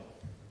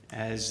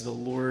as the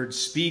Lord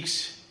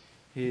speaks.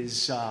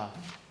 His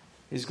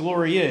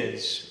glory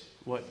is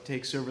what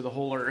takes over the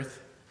whole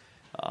earth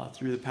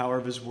through the power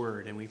of His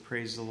Word, and we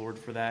praise the Lord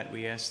for that.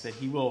 We ask that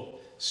He will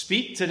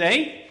speak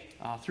today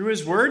through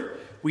His Word.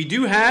 We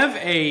do have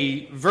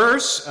a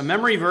verse, a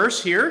memory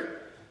verse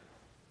here.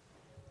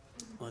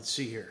 Let's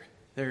see here.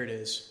 There it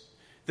is.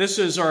 This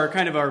is our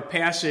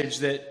passage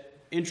that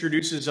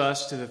introduces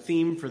us to the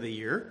theme for the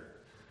year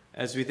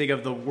as we think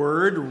of the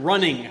word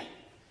running.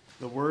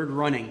 The word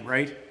running,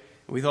 right?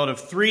 We thought of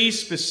three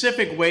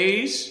specific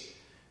ways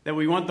that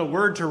we want the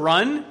word to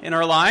run in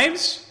our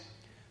lives.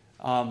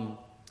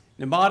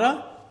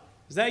 Nabata,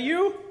 is that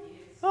you?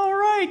 Yes. All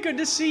right, good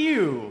to see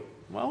you.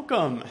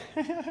 Welcome.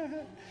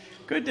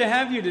 Good to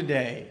have you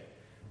today.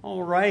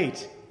 All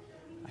right.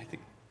 I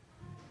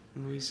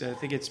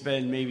think it's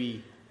been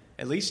maybe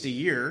at least a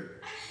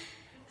year,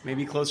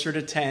 maybe closer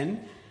to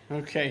 10.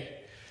 Okay,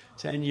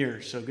 10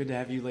 years. So good to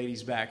have you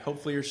ladies back.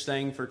 Hopefully you're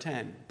staying for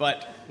 10,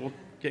 but we'll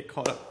get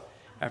caught up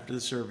after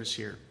the service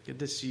here. Good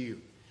to see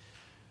you.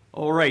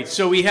 All right,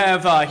 so we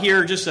have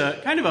here just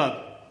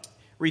a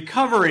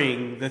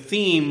recovering the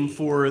theme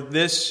for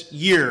this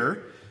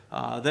year,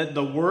 that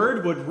the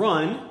Word would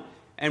run,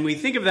 and we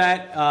think of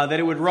that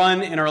it would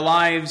run in our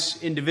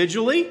lives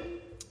individually,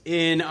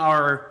 in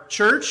our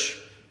church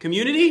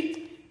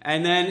community,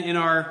 and then in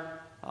our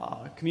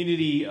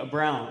community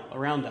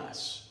around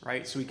us,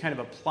 right? So we kind of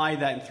applied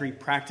that in three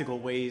practical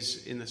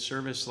ways in the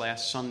service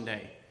last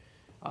Sunday.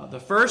 The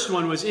first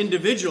one was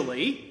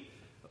individually,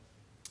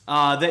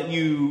 that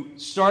you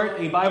start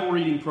a Bible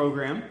reading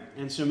program,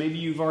 and so maybe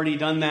you've already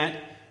done that.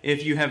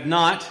 If you have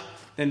not,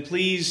 then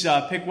please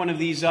pick one of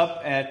these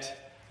up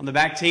on the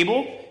back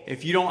table.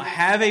 If you don't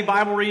have a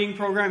Bible reading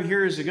program,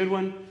 here is a good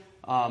one.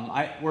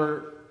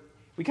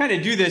 We kind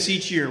of do this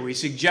each year. We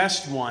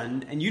suggest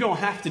one, and you don't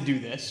have to do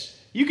this.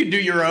 You can do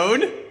your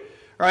own,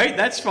 right?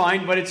 That's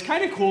fine, but it's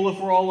kind of cool if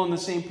we're all on the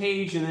same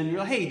page, and then you're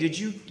like, hey, did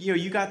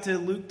you got to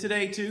Luke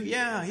today too?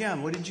 Yeah.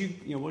 What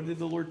did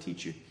the Lord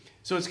teach you?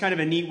 So it's kind of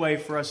a neat way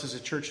for us as a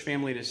church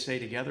family to stay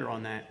together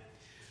on that.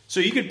 So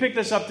you could pick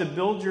this up to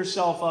build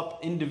yourself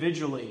up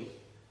individually.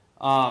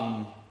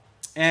 And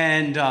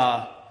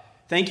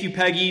thank you,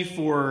 Peggy,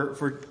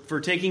 for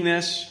taking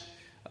this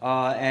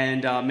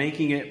and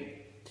making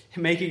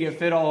it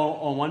fit all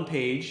on one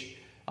page.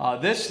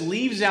 This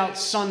leaves out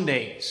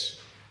Sundays.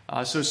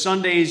 So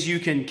Sundays you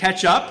can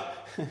catch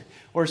up,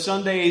 or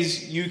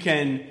Sundays you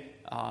can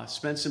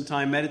spend some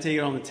time meditating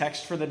on the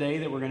text for the day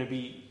that we're going to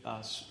be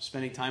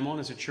spending time on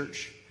as a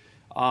church.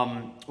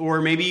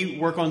 Or maybe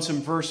work on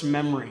some verse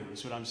memory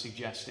is what I'm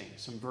suggesting,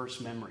 some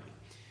verse memory.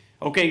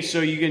 Okay, so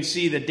you can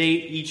see the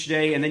date each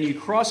day, and then you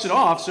cross it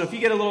off. So if you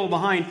get a little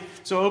behind,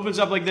 so it opens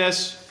up like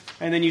this,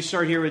 and then you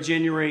start here with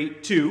January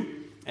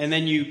 2, and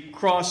then you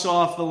cross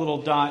off the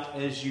little dot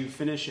as you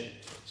finish it.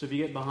 So if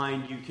you get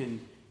behind, you can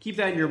keep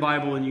that in your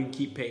Bible, and you can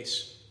keep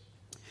pace.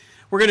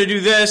 We're going to do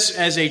this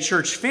as a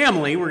church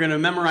family. We're going to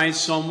memorize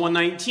Psalm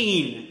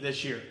 119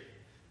 this year.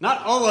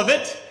 Not all of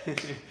it,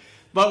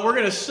 but we're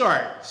going to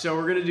start. So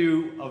we're going to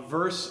do a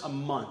verse a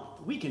month.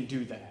 We can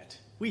do that.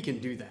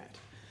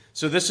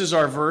 So this is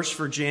our verse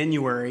for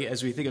January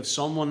as we think of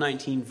Psalm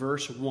 119,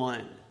 verse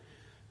 1.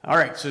 All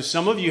right, so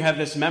some of you have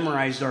this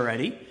memorized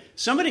already.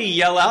 Somebody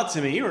yell out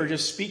to me or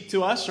just speak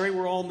to us, right?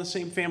 We're all in the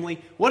same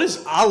family. What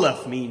does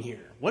Aleph mean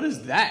here? What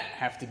does that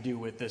have to do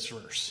with this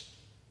verse?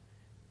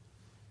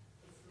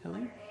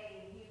 Helen?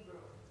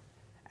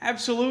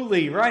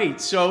 Absolutely, right.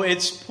 So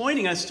it's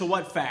pointing us to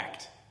what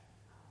fact?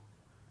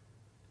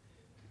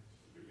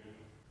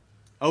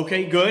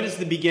 Okay, good. It's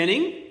the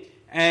beginning.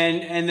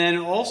 And then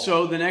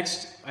also the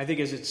next, I think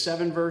it's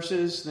 7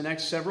 verses, the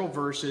next several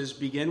verses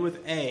begin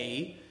with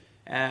A,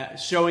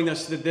 showing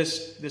us that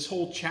this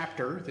whole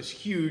chapter, this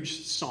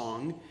huge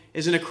song,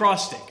 is an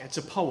acrostic. It's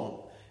a poem.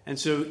 And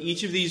so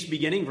each of these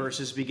beginning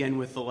verses begin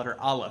with the letter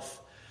Aleph.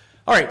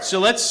 All right, so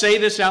let's say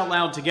this out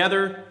loud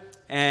together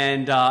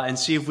and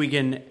see if we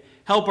can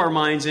help our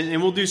minds.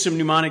 And we'll do some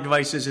mnemonic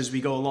devices as we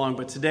go along.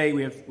 But today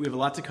we have a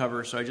lot to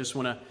cover, so I just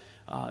want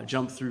to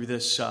jump through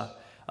this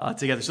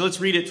together. So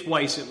let's read it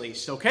twice at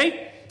least,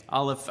 okay?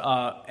 Aleph,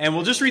 and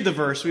we'll just read the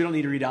verse. We don't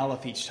need to read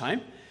Aleph each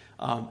time.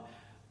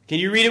 Can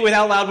you read it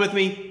out loud with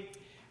me?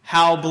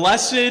 How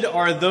blessed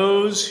are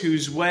those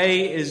whose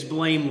way is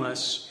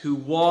blameless, who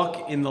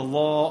walk in the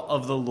law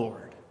of the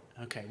Lord.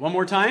 Okay, one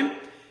more time.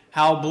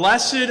 How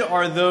blessed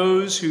are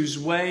those whose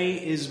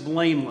way is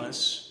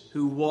blameless,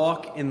 who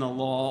walk in the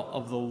law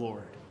of the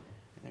Lord.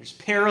 And there's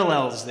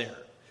parallels there,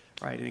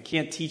 right? And I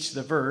can't teach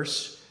the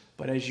verse,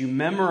 but as you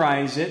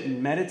memorize it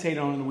and meditate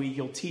on it in the week,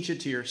 you'll teach it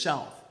to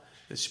yourself.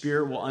 The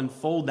Spirit will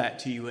unfold that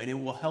to you, and it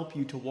will help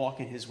you to walk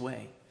in His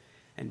way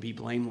and be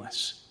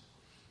blameless.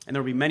 And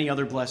there will be many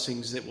other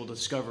blessings that we'll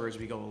discover as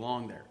we go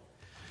along there.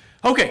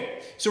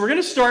 Okay, so we're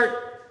going to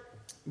start,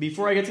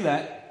 before I get to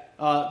that,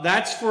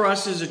 that's for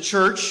us as a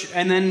church.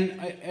 And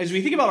then as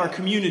we think about our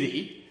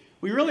community,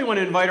 we really want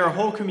to invite our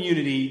whole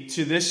community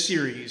to this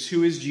series,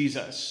 Who is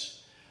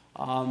Jesus?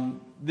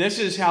 This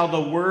is how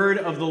the word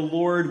of the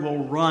Lord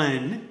will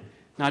run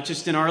not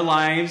just in our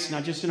lives,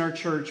 not just in our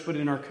church, but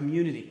in our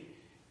community.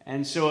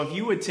 And so if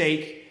you would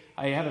take,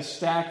 I have a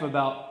stack of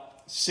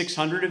about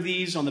 600 of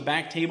these on the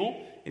back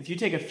table. If you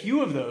take a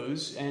few of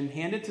those and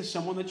hand it to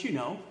someone that you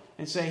know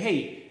and say,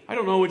 hey, I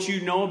don't know what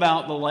you know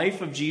about the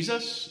life of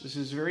Jesus. This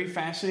is very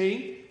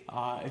fascinating.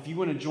 If you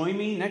want to join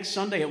me next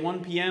Sunday at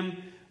 1 p.m.,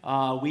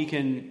 we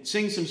can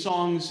sing some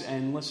songs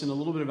and listen a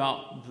little bit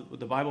about what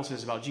the Bible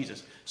says about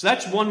Jesus. So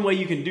that's one way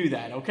you can do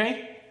that,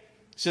 okay?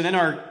 So then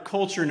our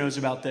culture knows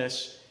about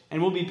this,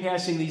 and we'll be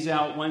passing these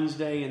out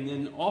Wednesday and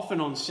then often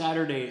on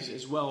Saturdays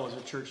as well as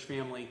a church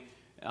family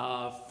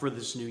for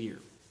this new year.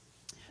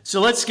 So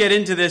let's get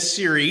into this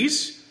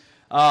series.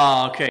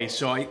 Okay,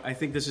 so I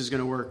think this is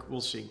going to work.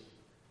 We'll see.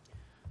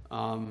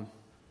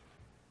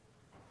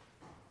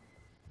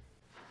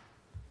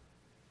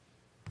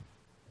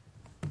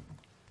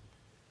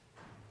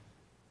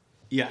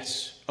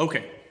 Yes.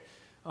 Okay.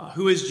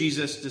 Who is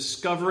Jesus?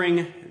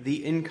 Discovering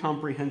the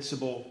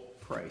incomprehensible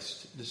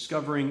Christ.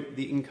 Discovering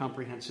the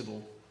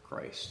incomprehensible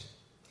Christ.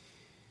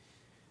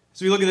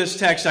 As we look at this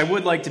text, I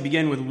would like to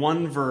begin with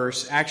one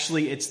verse.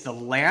 Actually, it's the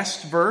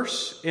last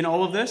verse in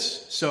all of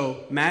this.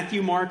 So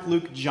Matthew, Mark,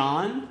 Luke,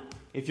 John.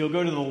 If you'll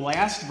go to the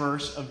last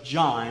verse of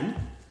John,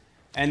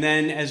 and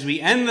then as we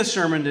end the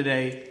sermon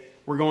today,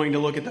 we're going to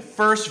look at the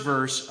first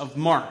verse of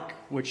Mark,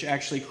 which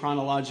actually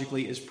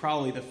chronologically is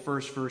probably the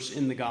first verse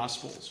in the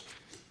Gospels.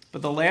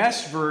 But the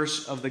last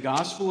verse of the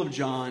Gospel of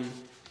John,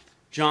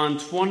 John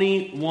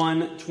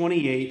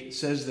 21:28,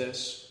 says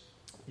this: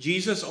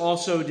 Jesus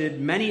also did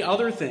many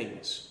other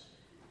things.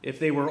 If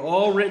they were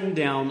all written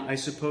down, I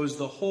suppose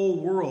the whole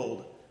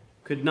world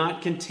could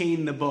not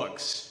contain the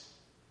books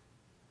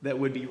that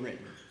would be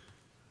written.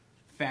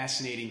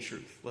 Fascinating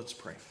truth. Let's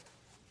pray.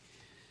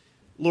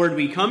 Lord,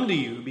 we come to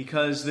you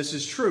because this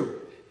is true.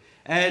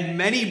 And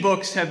many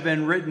books have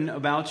been written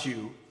about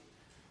you,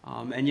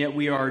 and yet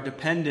we are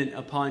dependent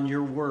upon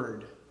your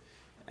word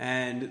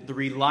and the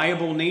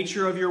reliable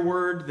nature of your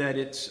word, that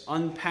it's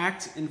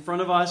unpacked in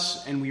front of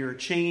us and we are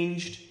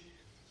changed.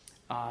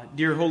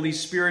 Dear Holy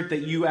Spirit,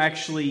 that you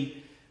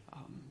actually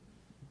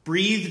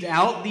breathed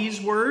out these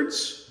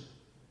words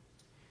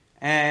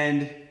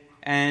and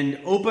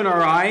open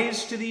our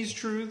eyes to these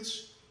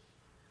truths.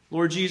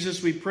 Lord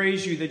Jesus, we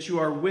praise you that you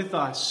are with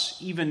us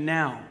even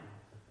now.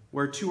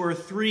 Where two or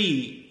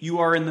three, you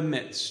are in the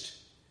midst.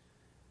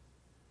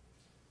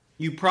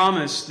 You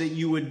promised that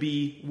you would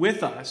be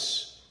with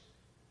us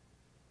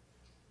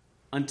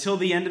until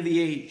the end of the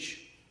age.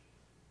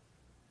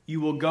 You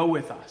will go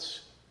with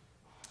us.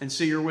 And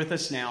so you're with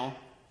us now.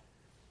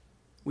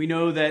 We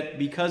know that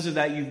because of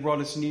that, you've brought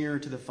us near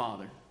to the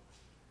Father.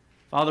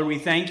 Father, we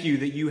thank you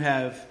that you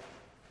have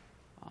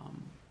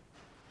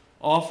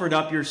offered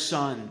up your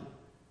Son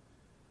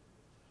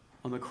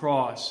on the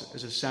cross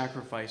as a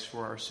sacrifice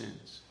for our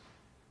sins.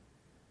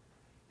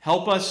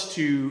 Help us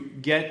to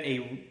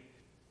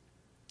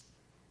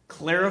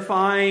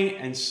clarify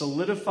and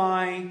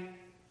solidify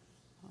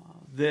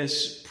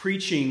this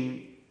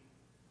preaching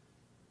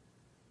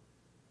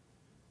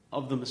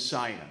of the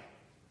Messiah.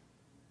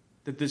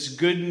 That this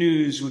good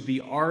news would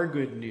be our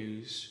good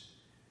news.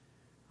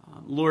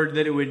 Lord,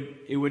 that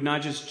it would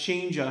not just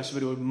change us,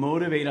 but it would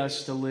motivate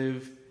us to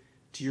live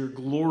to your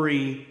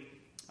glory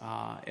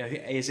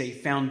as a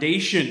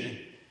foundation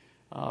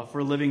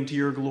for living to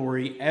your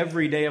glory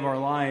every day of our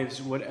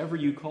lives, whatever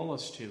you call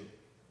us to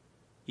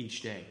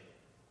each day.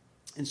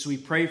 And so we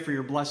pray for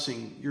your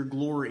blessing, your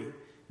glory.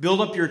 Build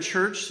up your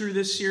church through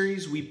this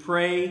series. We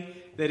pray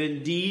that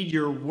indeed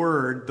your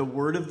word, the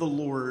word of the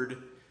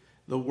Lord,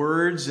 the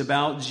words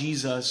about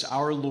Jesus,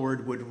 our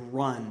Lord, would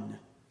run.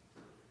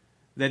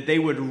 That they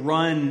would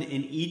run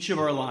in each of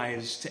our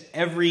lives to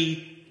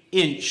every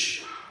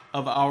inch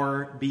of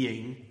our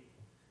being.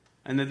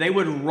 And that they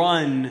would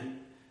run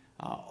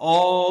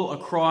all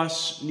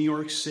across New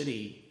York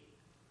City.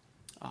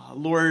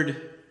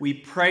 Lord, we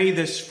pray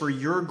this for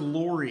your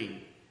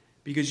glory,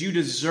 because you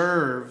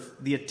deserve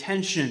the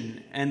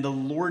attention and the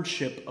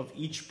lordship of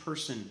each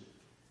person,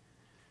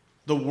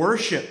 the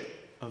worship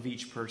of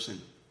each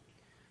person.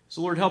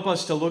 So Lord, help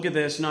us to look at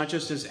this not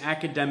just as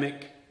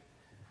academic,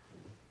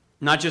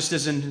 not just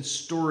as an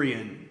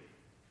historian,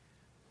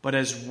 but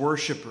as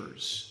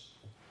worshipers.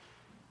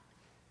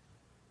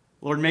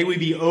 Lord, may we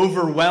be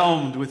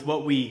overwhelmed with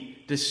what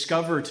we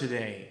discover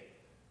today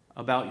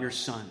about your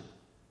Son.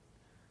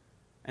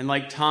 And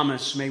like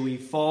Thomas, may we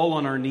fall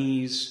on our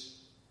knees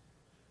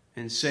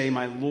and say,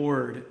 my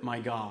Lord, my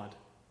God.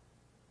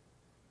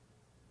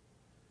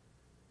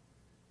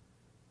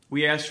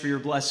 We ask for your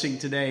blessing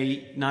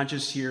today, not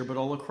just here, but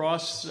all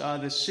across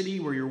the city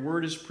where your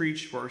word is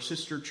preached, for our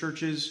sister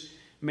churches.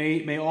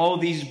 May all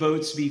these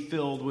boats be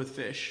filled with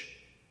fish.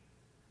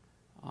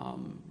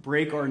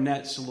 Break our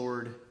nets,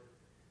 Lord,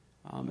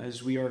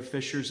 as we are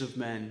fishers of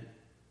men,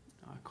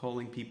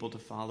 calling people to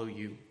follow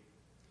you.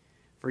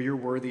 For you're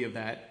worthy of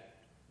that.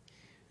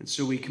 And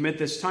so we commit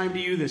this time to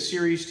you, this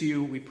series to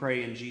you. We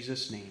pray in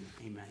Jesus' name.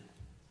 Amen.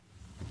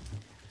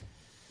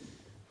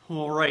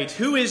 All right.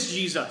 Who is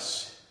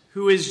Jesus?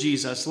 Who is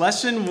Jesus?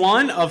 Lesson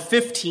 1 of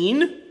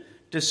 15.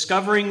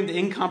 discovering the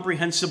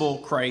incomprehensible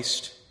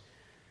Christ.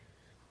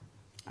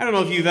 I don't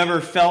know if you've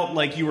ever felt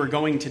like you were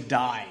going to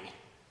die.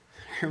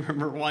 I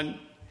remember one,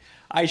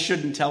 I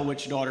shouldn't tell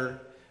which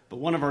daughter, but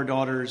one of our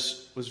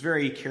daughters was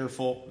very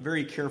careful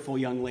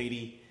young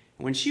lady.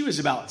 And when she was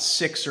about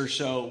 6 or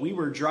so, we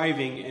were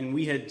driving and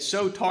we had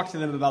so talked to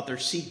them about their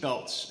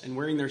seatbelts and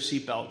wearing their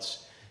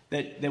seatbelts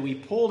that we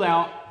pulled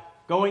out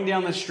going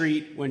down the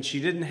street when she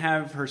didn't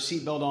have her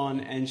seatbelt on,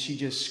 and she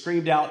just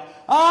screamed out,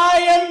 "I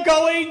am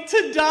going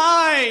to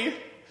die!"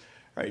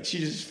 Right? She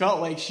just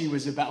felt like she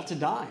was about to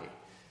die.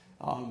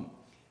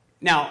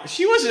 Now,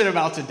 she wasn't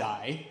about to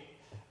die,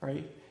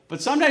 right?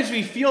 But sometimes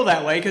we feel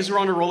that way because we're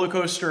on a roller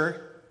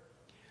coaster,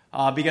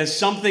 because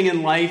something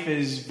in life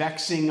is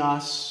vexing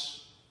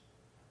us.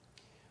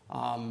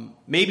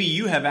 Maybe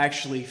you have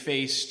actually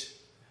faced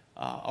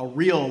a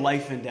real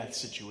life and death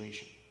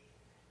situation.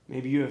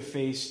 Maybe you have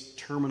faced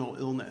terminal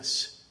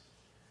illness.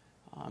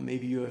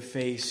 Maybe you have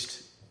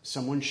faced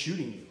someone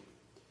shooting you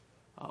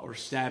or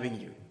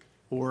stabbing you.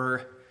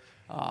 Or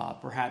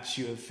perhaps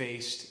you have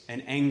faced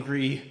an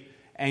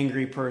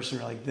angry person.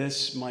 You're like,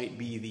 this might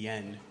be the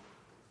end.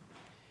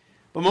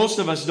 But most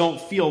of us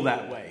don't feel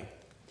that way.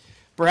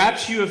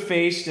 Perhaps you have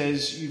faced,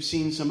 as you've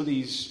seen some of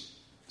these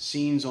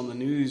scenes on the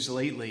news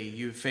lately,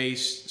 you've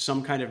faced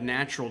some kind of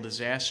natural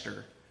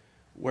disaster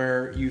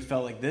where you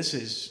felt like this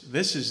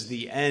is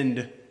the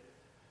end.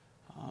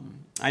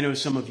 I know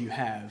some of you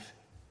have.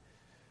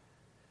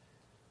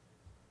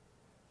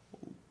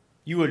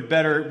 You would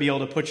better be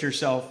able to put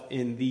yourself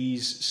in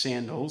these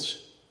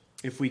sandals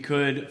if we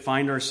could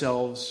find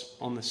ourselves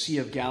on the Sea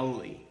of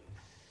Galilee.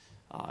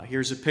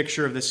 Here's a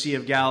picture of the Sea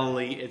of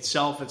Galilee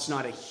itself. It's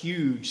not a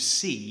huge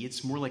sea.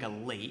 It's more like a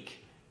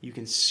lake. You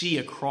can see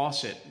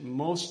across it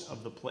most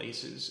of the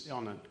places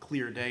on a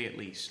clear day at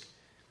least.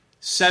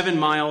 7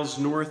 miles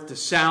north to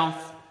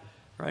south,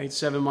 right?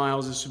 7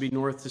 miles, this would be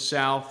north to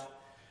south.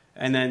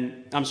 And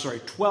then,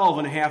 12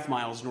 and a half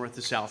miles north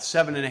to south,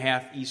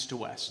 7.5 east to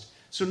west.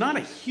 So not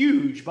a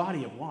huge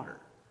body of water.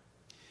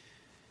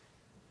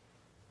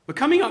 But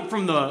coming up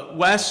from the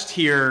west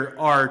here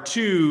are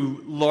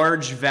 2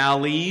 large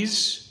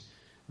valleys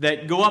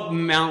that go up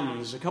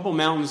mountains, a couple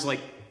mountains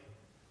like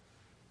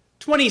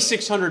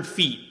 2,600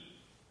 feet.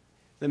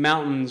 The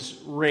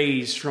mountains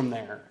raise from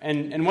there.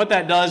 And what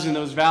that does in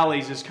those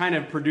valleys is kind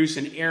of produce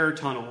an air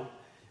tunnel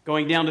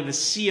going down to the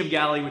Sea of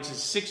Galilee, which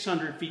is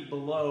 600 feet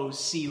below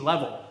sea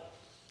level.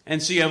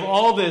 And so you have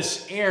all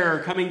this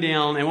air coming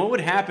down, and what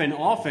would happen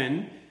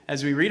often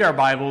as we read our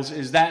Bibles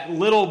is that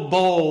little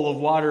bowl of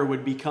water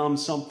would become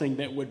something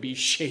that would be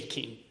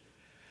shaking.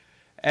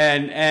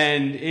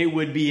 And it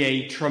would be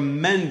a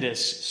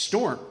tremendous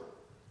storm.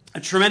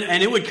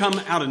 And it would come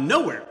out of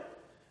nowhere.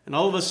 And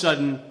all of a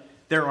sudden,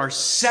 there are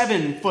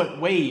 7-foot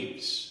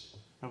waves.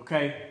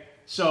 Okay?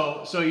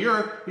 So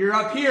you're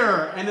up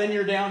here, and then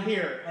you're down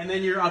here, and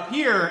then you're up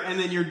here, and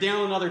then you're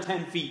down another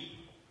 10 feet.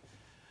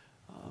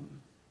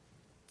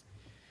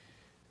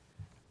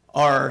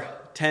 Our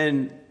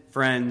 10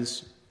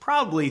 friends,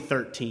 probably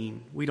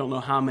 13, we don't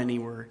know how many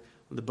were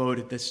on the boat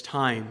at this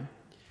time,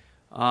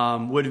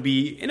 would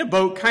be in a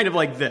boat kind of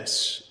like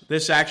this.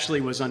 This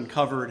actually was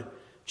uncovered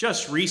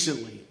just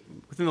recently,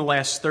 within the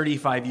last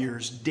 35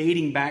 years,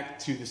 dating back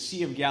to the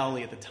Sea of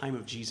Galilee at the time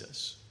of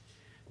Jesus.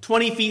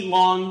 20 feet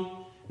long.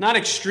 Not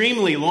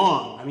extremely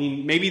long. I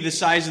mean, maybe the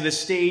size of this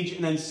stage,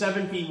 and then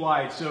 7 feet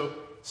wide. So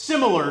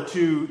similar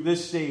to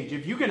this stage.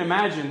 If you can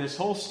imagine this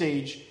whole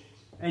stage,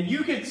 and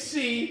you can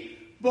see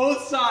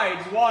both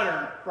sides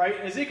water, right?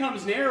 As it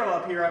comes narrow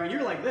up here, I mean,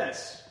 you're like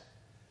this.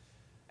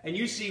 And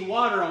you see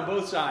water on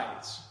both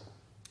sides.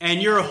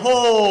 And your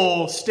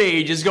whole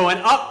stage is going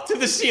up to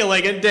the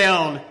ceiling and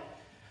down.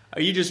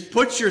 You just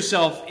put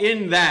yourself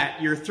in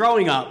that. You're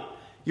throwing up.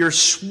 You're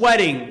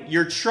sweating.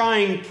 You're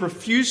trying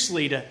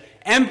profusely to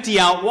empty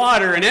out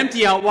water and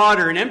empty out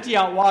water and empty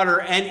out water,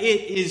 and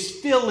it is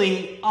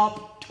filling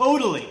up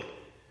totally,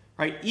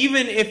 right?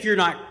 Even if you're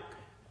not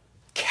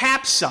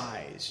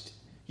capsized,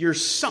 you're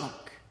sunk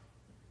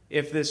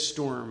if this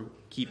storm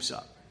keeps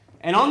up.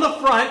 And on the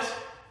front,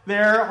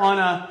 there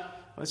on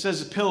it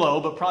says a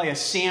pillow, but probably a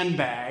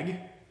sandbag,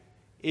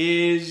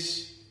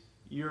 is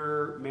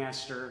your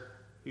master,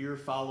 you're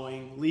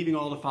following, leaving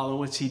all to follow.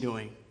 What's he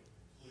doing?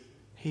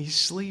 He's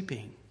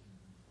sleeping.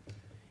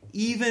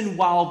 Even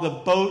while the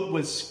boat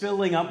was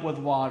filling up with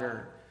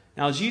water.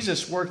 Now,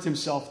 Jesus worked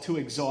himself to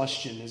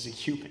exhaustion as a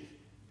human.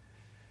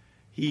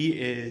 He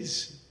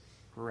is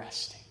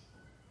resting,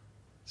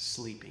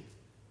 sleeping.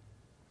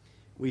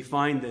 We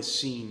find this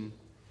scene,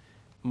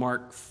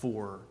 Mark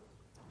 4.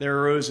 There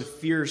arose a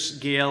fierce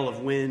gale of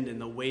wind, and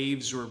the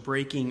waves were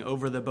breaking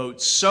over the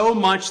boat so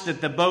much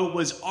that the boat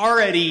was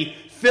already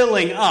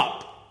filling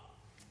up.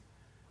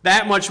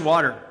 That much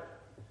water.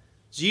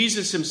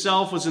 Jesus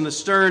himself was in the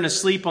stern,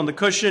 asleep on the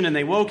cushion, and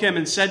they woke him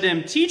and said to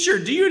him,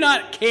 "Teacher, do you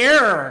not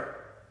care?"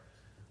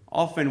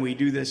 Often we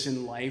do this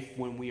in life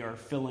when we are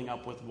filling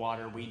up with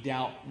water. We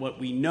doubt what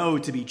we know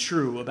to be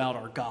true about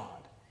our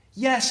God.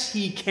 Yes,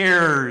 he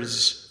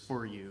cares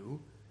for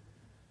you,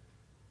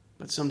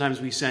 but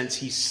sometimes we sense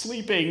he's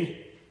sleeping.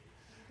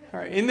 All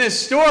right, in this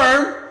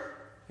storm,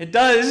 it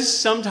does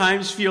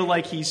sometimes feel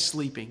like he's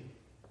sleeping.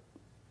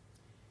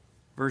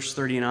 Verse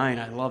 39,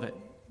 I love it.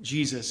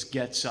 Jesus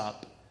gets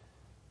up,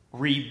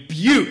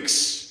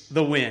 rebukes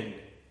the wind.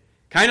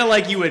 Kind of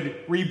like you would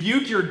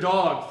rebuke your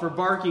dog for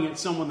barking at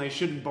someone they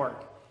shouldn't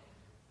bark.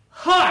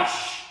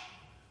 Hush!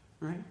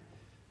 Right?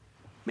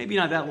 Maybe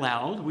not that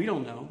loud. We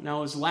don't know. Now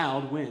it was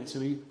loud wind.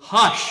 So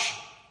hush!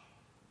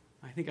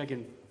 I think I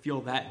can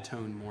feel that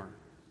tone more.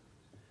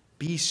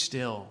 Be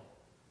still.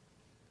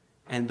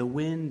 And the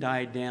wind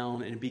died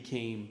down and it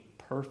became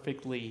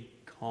perfectly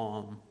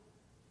calm.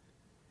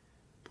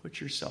 Put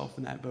yourself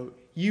in that boat.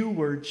 You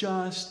were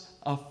just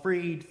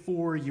afraid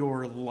for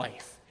your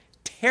life.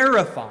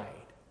 Terrified.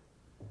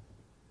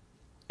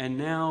 And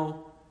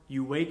now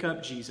you wake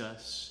up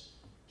Jesus.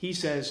 He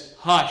says,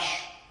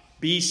 hush,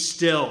 be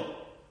still.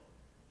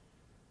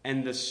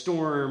 And the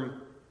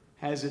storm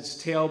has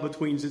its tail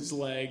between its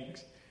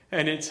legs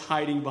and it's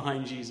hiding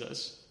behind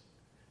Jesus.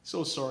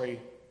 So sorry,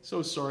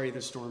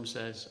 the storm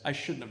says. I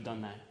shouldn't have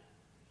done that.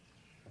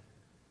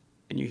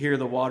 And you hear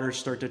the water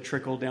start to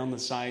trickle down the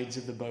sides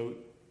of the boat.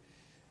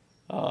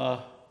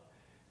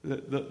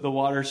 The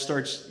water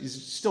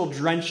is still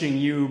drenching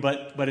you,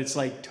 but it's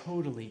like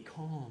totally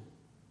calm.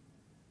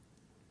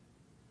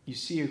 You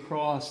see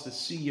across the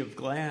sea of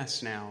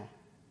glass now.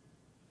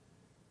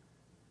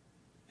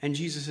 And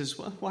Jesus says,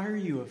 well, why are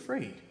you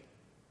afraid?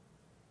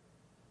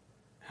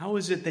 How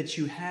is it that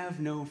you have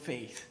no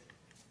faith?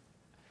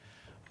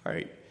 All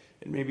right,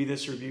 and maybe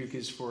this rebuke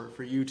is for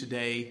you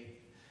today.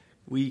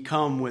 We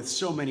come with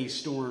so many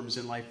storms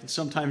in life, and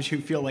sometimes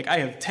you feel like I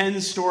have 10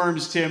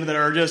 storms, Tim, that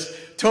are just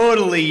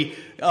totally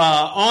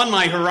on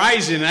my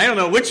horizon, and I don't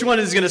know which one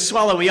is going to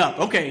swallow me up.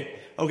 Okay,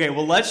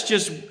 well, let's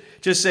just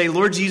say,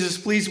 Lord Jesus,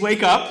 please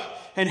wake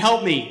up and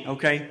help me,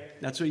 okay?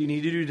 That's what you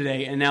need to do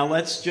today, and now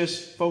let's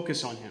just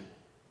focus on him.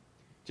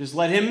 Just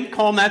let him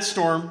calm that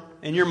storm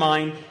in your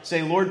mind.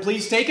 Say, Lord,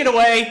 please take it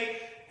away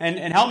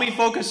and help me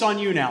focus on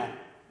you now.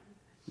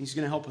 He's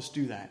going to help us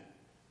do that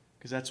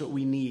because that's what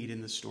we need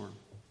in the storm.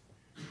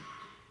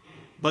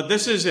 But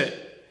this is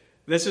it.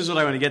 This is what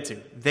I want to get to.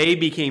 They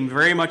became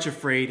very much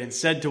afraid and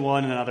said to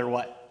one another,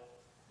 what?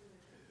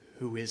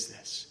 Who is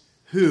this?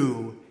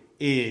 Who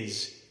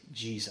is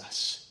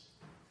Jesus?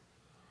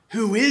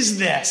 Who is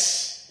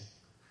this?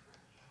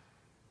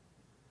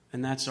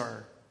 And that's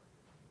our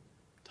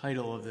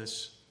title of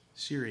this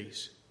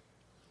series.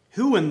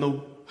 Who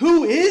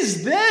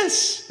is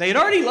this? They had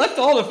already left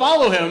all to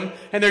follow him,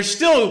 and they're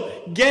still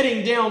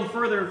getting down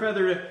further and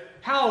further.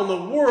 How in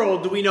the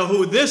world do we know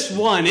who this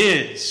one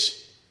is?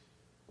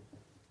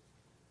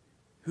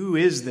 Who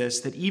is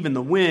this that even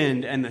the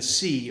wind and the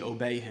sea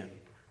obey him?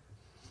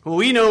 Well,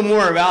 we know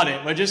more about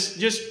it, but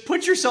just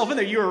put yourself in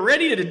there. You are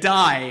ready to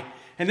die,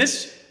 and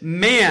this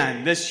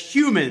man, this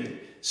human,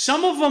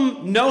 some of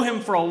them know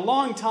him for a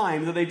long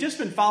time, though they've just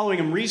been following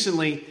him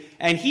recently,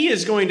 and he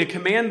is going to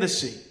command the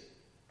sea.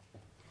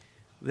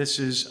 This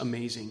is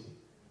amazing.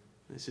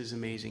 This is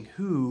amazing.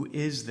 Who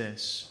is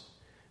this?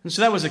 And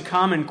so that was a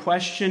common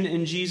question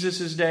in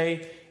Jesus'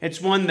 day. It's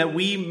one that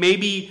we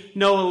maybe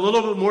know a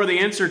little bit more the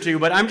answer to,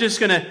 but I'm just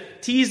going to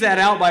tease that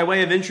out by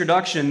way of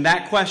introduction,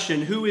 that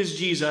question, who is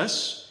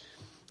Jesus?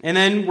 And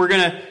then we're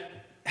going to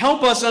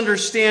help us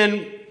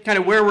understand kind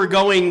of where we're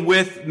going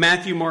with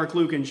Matthew, Mark,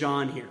 Luke, and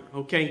John here,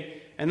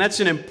 okay? And that's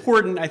an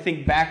important, I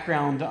think,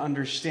 background to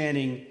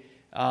understanding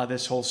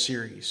this whole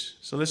series.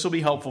 So this will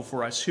be helpful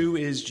for us. Who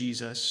is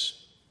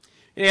Jesus?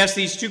 It asks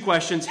these two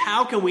questions.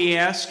 How can we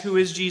ask who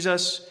is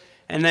Jesus?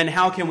 And then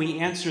how can we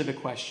answer the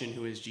question,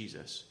 who is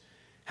Jesus?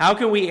 How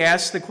can we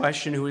ask the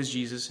question, who is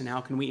Jesus? And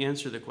how can we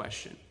answer the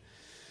question?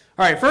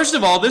 All right, first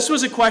of all, this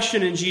was a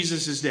question in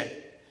Jesus' day.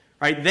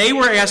 Right? They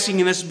were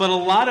asking this, but a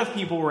lot of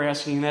people were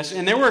asking this,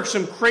 and there were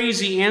some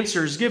crazy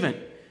answers given.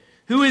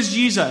 Who is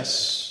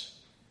Jesus?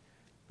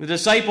 The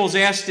disciples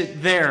asked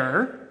it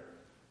there.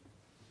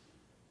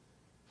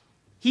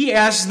 He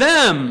asked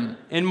them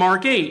in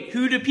Mark 8,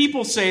 who do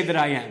people say that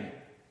I am?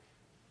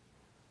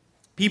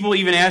 People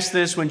even asked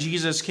this when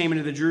Jesus came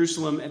into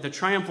Jerusalem at the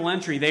triumphal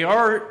entry. They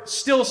are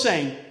still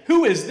saying,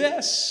 who is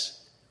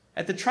this?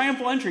 At the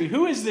triumphal entry,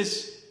 who is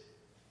this?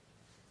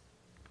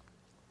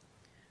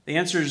 The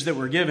answers that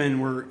were given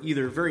were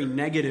either very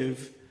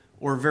negative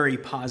or very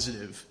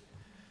positive.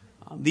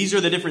 These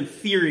are the different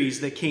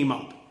theories that came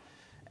up.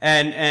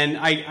 And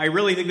I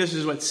really think this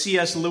is what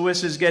C.S.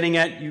 Lewis is getting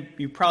at.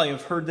 You probably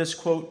have heard this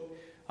quote.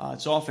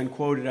 It's often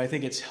quoted. I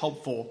think it's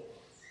helpful.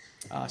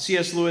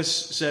 C.S. Lewis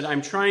said,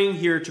 I'm trying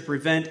here to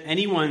prevent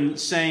anyone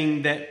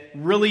saying that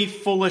really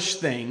foolish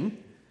thing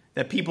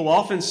that people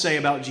often say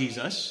about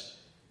Jesus.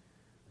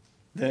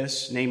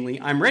 This, namely,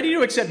 I'm ready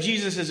to accept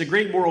Jesus as a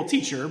great moral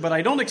teacher, but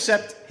I don't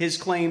accept his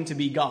claim to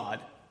be God.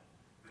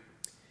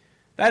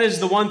 That is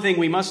the one thing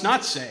we must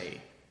not say.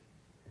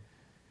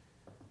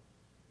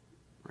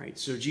 Right,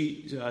 so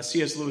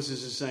C.S. Lewis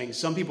is saying,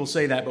 some people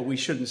say that, but we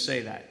shouldn't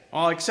say that.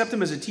 I'll accept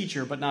him as a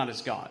teacher, but not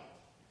as God.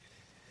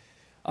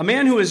 A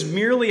man who is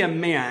merely a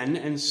man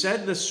and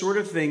said the sort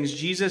of things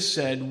Jesus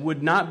said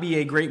would not be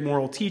a great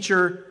moral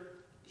teacher.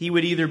 He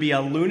would either be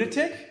a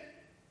lunatic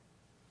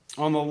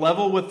on the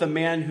level with the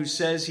man who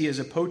says he is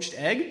a poached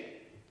egg,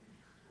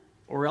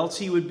 or else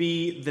he would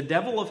be the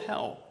devil of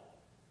hell.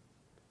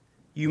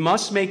 You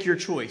must make your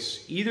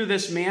choice. Either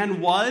this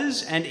man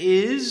was and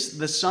is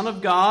the Son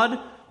of God,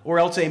 or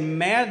else a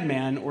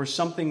madman or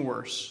something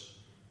worse.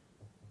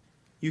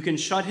 You can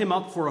shut him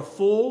up for a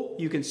fool,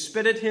 you can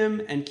spit at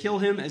him and kill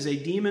him as a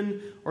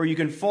demon, or you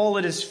can fall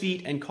at his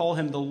feet and call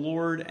him the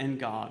Lord and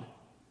God.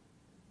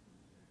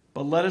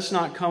 But let us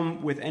not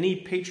come with any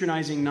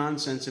patronizing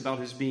nonsense about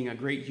his being a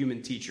great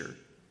human teacher.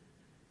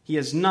 He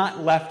has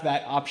not left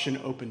that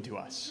option open to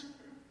us.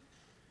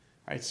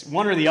 Right, it's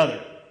one or the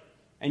other.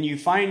 And you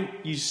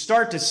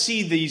start to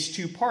see these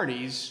two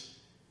parties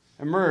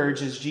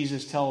emerge as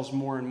Jesus tells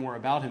more and more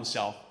about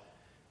himself.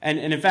 And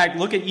in fact,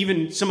 look at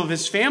even some of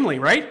his family,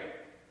 right?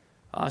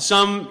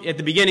 Some at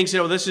the beginning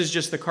said, oh, this is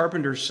just the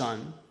carpenter's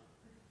son.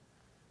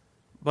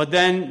 But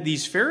then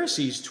these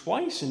Pharisees,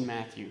 twice in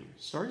Matthew,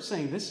 started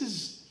saying,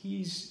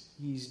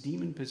 he's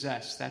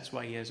demon-possessed. That's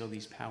why he has all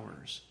these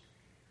powers.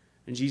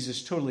 And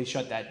Jesus totally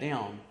shut that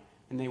down,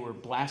 and they were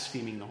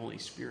blaspheming the Holy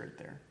Spirit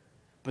there.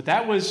 But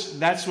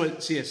that's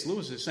what C.S.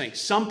 Lewis is saying.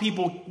 Some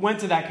people went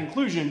to that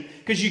conclusion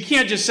because you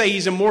can't just say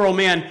he's a moral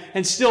man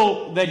and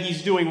still that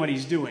he's doing what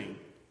he's doing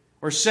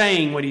or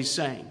saying what he's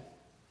saying.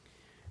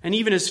 And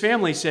even his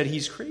family said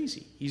he's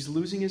crazy. He's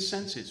losing his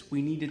senses.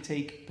 We need to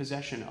take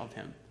possession of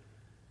him,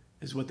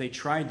 is what they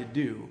tried to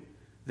do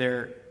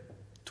there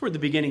toward the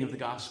beginning of the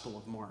Gospel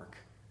of Mark.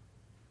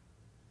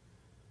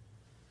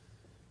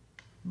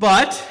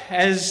 But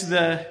as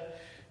the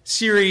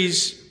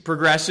series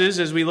progresses,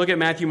 as we look at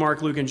Matthew,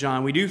 Mark, Luke, and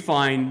John, we do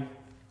find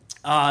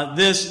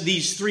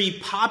these three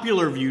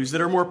popular views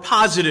that are more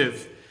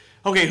positive.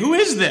 Okay, who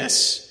is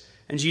this?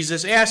 And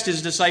Jesus asked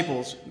his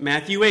disciples,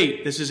 Matthew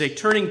 8, this is a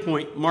turning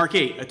point, Mark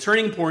 8, a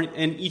turning point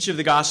in each of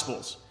the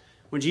Gospels.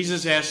 When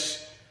Jesus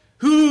asks,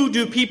 who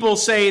do people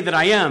say that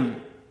I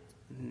am?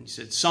 And he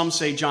said, some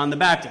say John the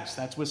Baptist.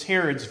 That was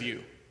Herod's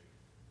view.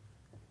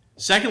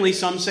 Secondly,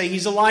 some say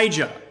he's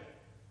Elijah.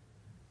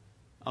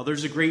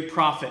 Others, a great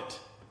prophet.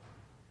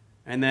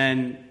 And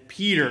then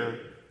Peter,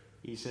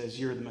 he says,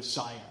 you're the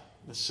Messiah,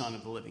 the Son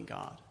of the living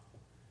God,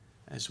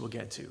 as we'll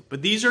get to.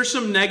 But these are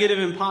some negative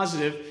and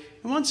positive,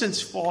 in one sense,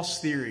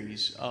 false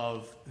theories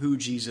of who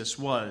Jesus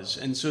was.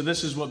 And so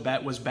this is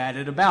what was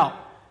batted about.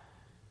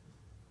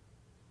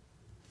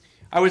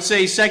 I would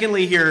say,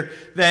 secondly here,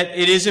 that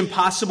it is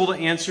impossible to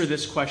answer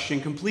this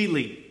question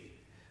completely.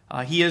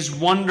 He is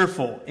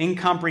wonderful,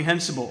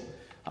 incomprehensible.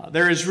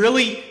 There's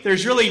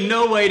really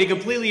no way to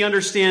completely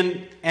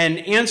understand and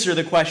answer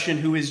the question,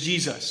 who is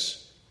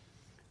Jesus?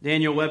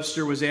 Daniel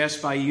Webster was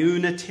asked by a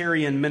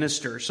Unitarian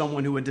minister,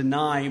 someone who would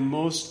deny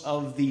most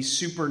of the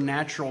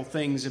supernatural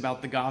things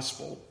about the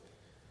gospel.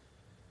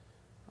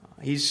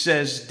 He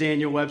says,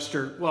 Daniel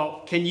Webster,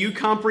 well, can you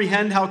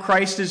comprehend how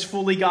Christ is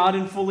fully God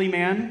and fully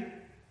man?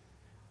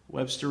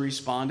 Webster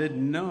responded,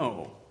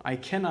 no, I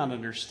cannot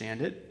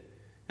understand it,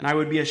 and I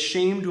would be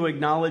ashamed to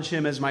acknowledge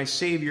him as my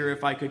Savior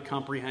if I could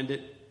comprehend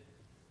it.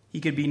 He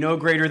could be no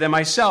greater than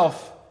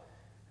myself,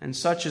 and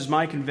such is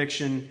my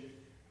conviction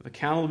of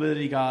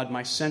accountability to God,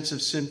 my sense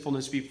of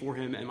sinfulness before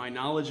him, and my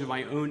knowledge of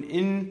my own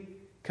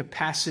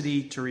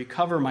incapacity to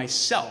recover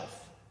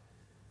myself,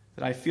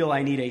 that I feel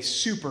I need a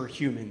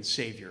superhuman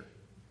Savior.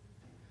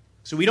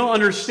 So we don't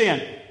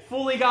understand.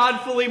 Fully God,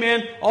 fully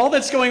man, all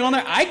that's going on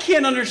there, I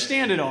can't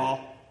understand it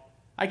all.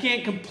 I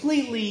can't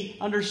completely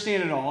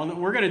understand it all. And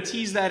we're going to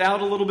tease that out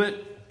a little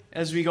bit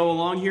as we go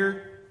along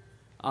here.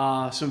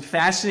 Some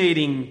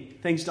fascinating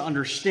things to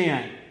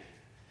understand.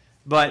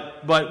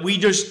 But we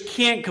just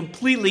can't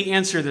completely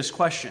answer this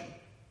question.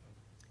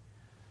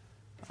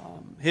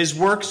 His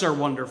works are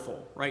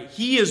wonderful, right?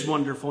 He is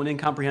wonderful and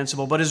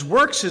incomprehensible, but his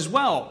works as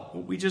well,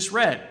 what we just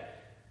read.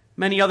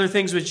 Many other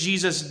things which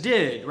Jesus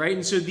did, right?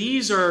 And so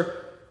these are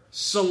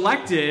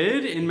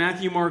selected in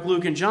Matthew, Mark,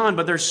 Luke, and John,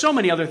 but there's so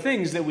many other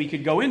things that we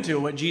could go into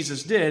what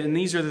Jesus did, and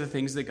these are the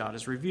things that God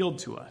has revealed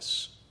to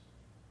us.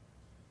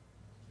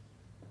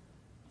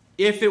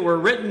 If it were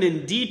written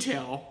in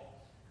detail,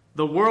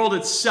 the world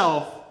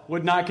itself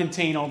would not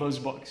contain all those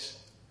books.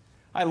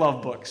 I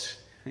love books.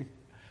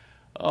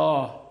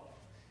 Oh,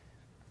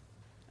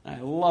 I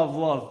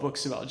love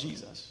books about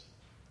Jesus.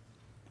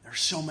 There's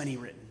so many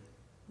written.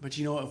 But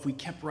you know, if we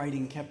kept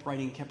writing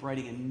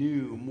and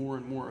knew more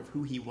and more of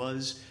who he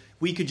was,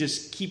 we could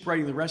just keep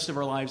writing the rest of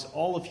our lives,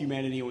 all of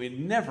humanity, and we'd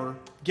never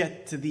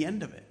get to the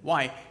end of it.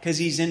 Why? Because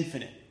he's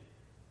infinite.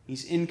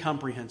 He's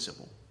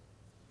incomprehensible.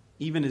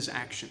 Even his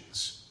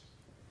actions.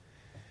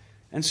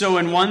 And so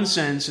in one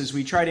sense, as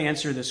we try to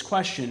answer this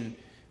question,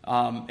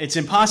 it's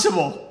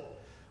impossible.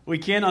 We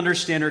can't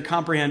understand or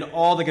comprehend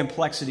all the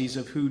complexities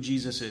of who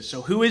Jesus is.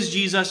 So who is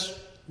Jesus?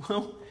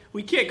 Well,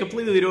 we can't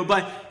completely do it,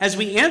 but as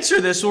we answer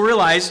this, we'll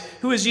realize,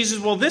 who is Jesus?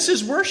 Well, this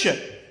is worship.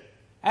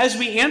 As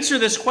we answer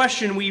this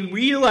question, we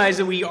realize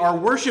that we are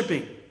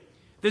worshiping.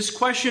 This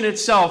question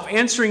itself,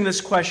 answering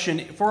this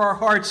question for our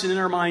hearts and in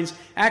our minds,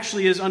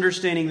 actually is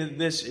understanding that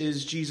this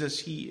is Jesus.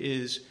 He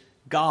is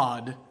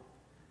God,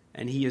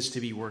 and he is to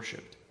be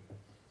worshipped.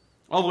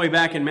 all the way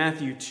back in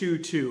Matthew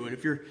 2:2. And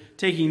if you're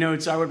taking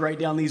notes, I would write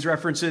down these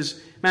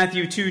references.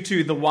 Matthew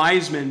 2:2, the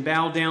wise men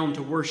bow down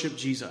to worship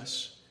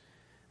Jesus.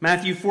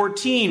 Matthew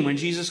 14, when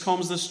Jesus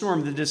calms the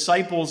storm, the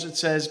disciples, it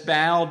says,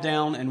 bow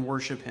down and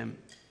worship him.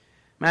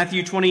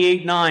 Matthew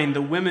 28:9,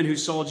 the women who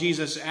saw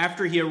Jesus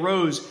after he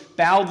arose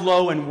bowed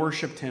low and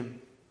worshiped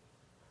him.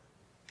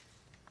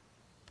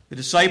 The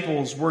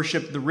disciples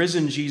worshiped the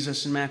risen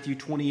Jesus in Matthew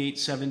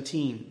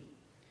 28:17.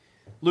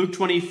 Luke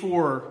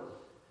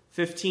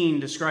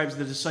 24:15 describes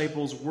the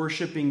disciples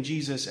worshiping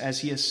Jesus as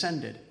he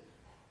ascended.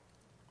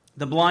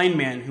 The blind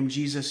man whom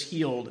Jesus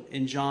healed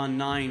in John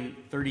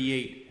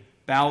 9:38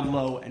 bowed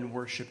low and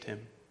worshiped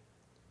him.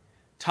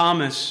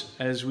 Thomas,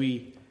 as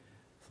we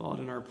thought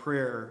in our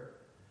prayer,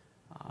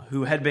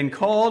 who had been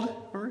called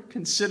or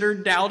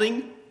considered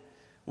doubting,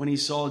 when he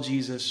saw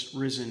Jesus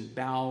risen,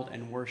 bowed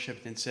and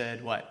worshiped and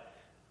said, what?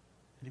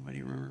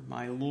 Anybody remember?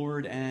 My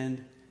Lord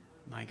and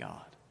my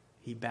God.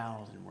 He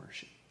bowed and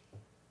worshiped.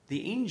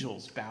 The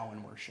angels bow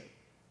and worship.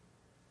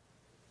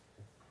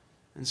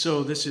 And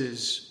so this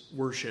is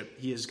worship.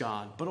 He is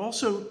God. But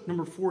also,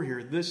 number 4 here,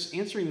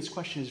 answering this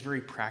question is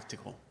very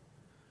practical.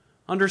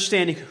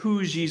 Understanding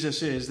who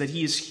Jesus is, that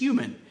he is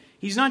human.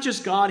 He's not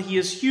just God, he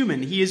is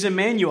human. He is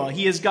Emmanuel.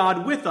 He is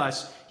God with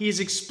us. He is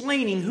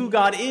explaining who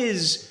God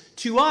is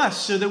to us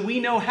so that we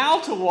know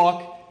how to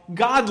walk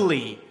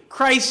godly,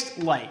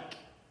 Christ-like.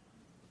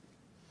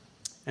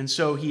 And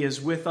so he is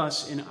with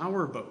us in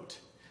our boat.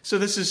 So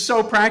this is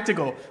so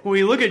practical. When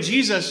we look at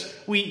Jesus,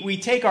 we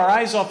take our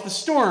eyes off the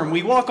storm.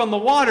 We walk on the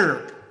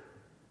water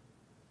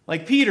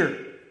like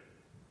Peter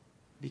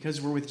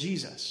because we're with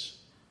Jesus.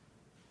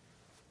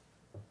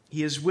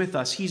 He is with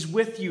us. He's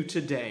with you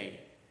today.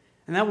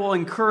 And that will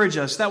encourage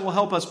us. That will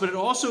help us. But it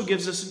also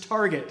gives us a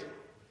target.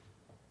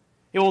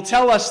 It will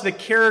tell us the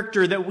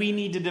character that we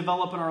need to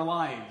develop in our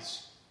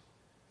lives.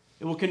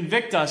 It will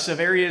convict us of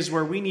areas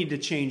where we need to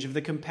change, of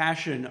the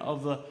compassion,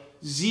 of the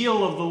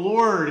zeal of the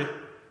Lord.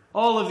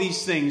 All of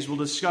these things we'll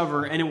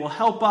discover, and it will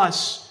help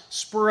us,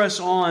 spur us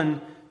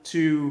on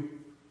to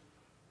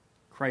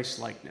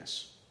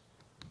Christ-likeness.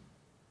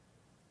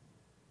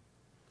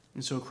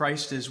 And so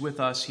Christ is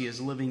with us. He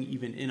is living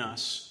even in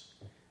us.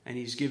 And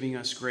he's giving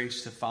us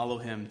grace to follow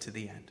him to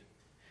the end.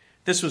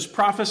 This was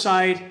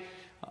prophesied.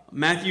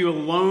 Matthew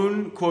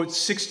alone quotes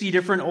 60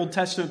 different Old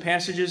Testament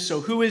passages.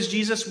 So who is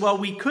Jesus? Well,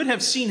 we could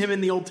have seen him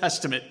in the Old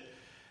Testament,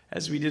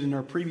 as we did in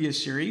our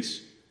previous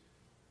series.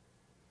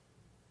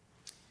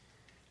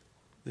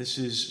 This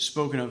is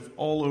spoken of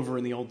all over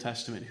in the Old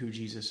Testament, who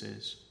Jesus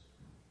is.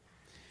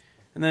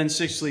 And then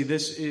sixthly,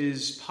 this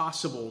is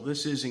possible.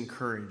 This is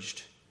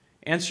encouraged.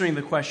 Answering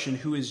the question,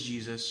 who is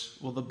Jesus?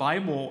 Well, the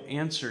Bible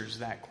answers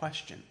that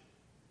question.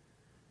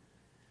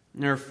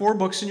 And there are 4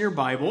 books in your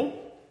Bible.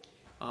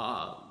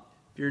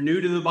 If you're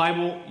new to the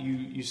Bible,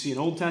 you see an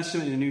Old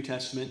Testament and a New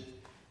Testament.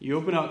 You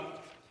open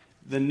up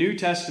the New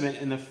Testament,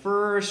 and the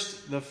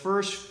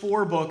first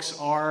 4 books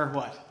are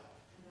what?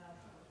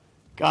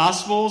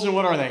 Gospels, and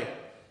what are they?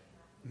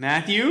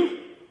 Matthew,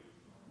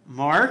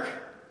 Mark,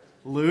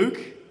 Luke,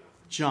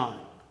 John.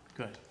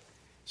 Good.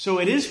 So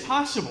it is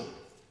possible.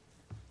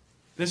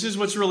 This is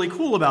what's really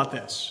cool about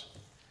this.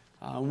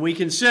 When we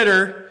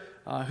consider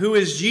who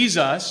is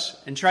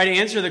Jesus and try to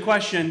answer the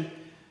question,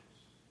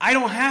 I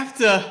don't have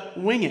to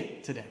wing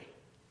it today.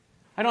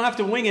 I don't have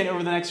to wing it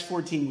over the next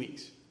 14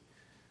 weeks.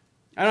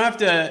 I don't have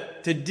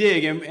to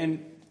dig,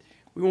 and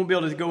we won't be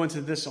able to go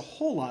into this a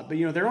whole lot, but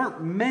there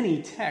aren't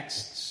many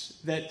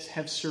texts that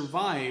have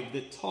survived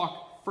that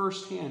talk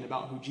firsthand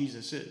about who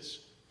Jesus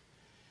is.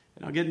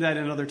 And I'll get into that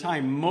another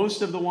time.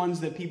 Most of the ones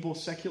that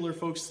secular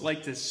folks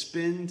like to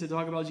spin to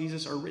talk about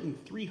Jesus are written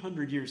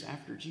 300 years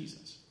after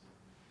Jesus.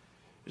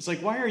 It's like,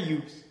 why are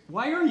you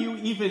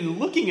even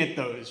looking at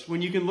those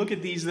when you can look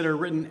at these that are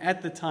written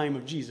at the time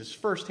of Jesus?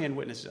 First-hand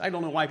witnesses. I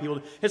don't know why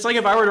people... It's like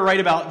if I were to write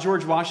about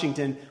George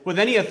Washington with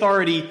any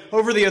authority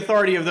over the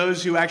authority of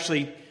those who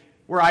actually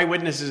were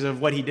eyewitnesses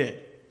of what he did.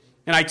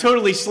 And I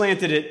totally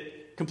slanted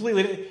it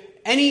completely.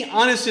 Any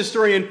honest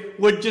historian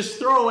would just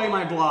throw away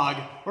my blog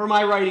or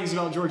my writings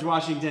about George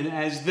Washington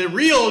as the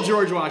real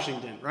George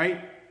Washington,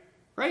 right?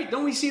 Right?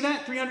 Don't we see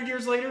that 300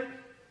 years later?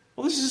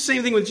 Well, this is the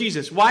same thing with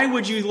Jesus. Why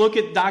would you look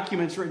at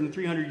documents written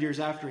 300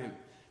 years after him?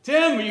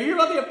 Tim, you hear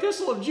about the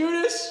Epistle of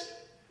Judas?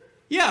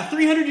 Yeah,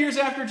 300 years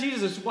after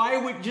Jesus. Why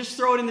would you just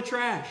throw it in the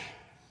trash?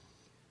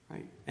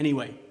 Right?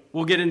 Anyway,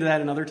 we'll get into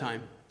that another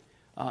time.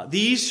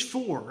 These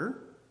 4,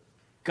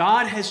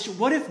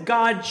 what if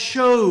God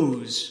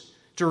chose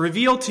to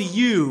reveal to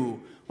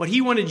you what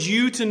he wanted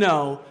you to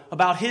know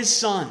about his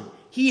Son?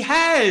 He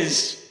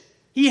has.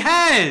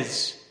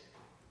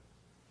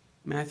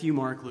 Matthew,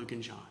 Mark, Luke,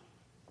 and John.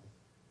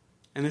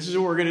 And this is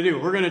what we're going to do.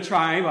 We're going to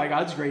try, by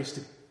God's grace,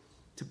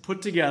 to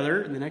put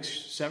together in the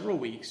next several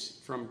weeks,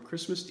 from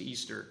Christmas to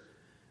Easter,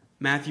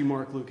 Matthew,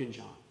 Mark, Luke, and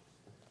John.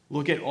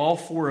 Look at all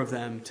 4 of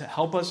them to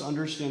help us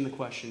understand the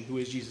question, who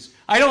is Jesus?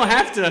 All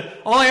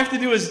I have to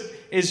do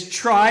is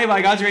try,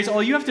 by God's grace.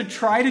 All you have to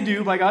try to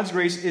do, by God's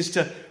grace, is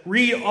to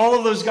read all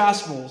of those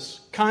Gospels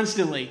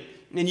constantly,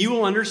 and you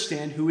will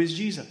understand who is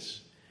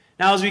Jesus.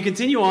 Now, as we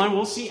continue on,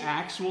 we'll see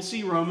Acts, we'll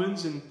see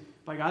Romans, and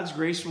by God's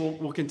grace,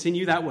 we'll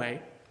continue that way.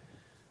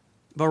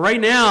 But right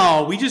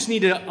now, we just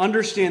need to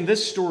understand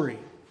this story.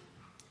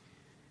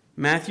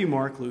 Matthew,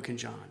 Mark, Luke, and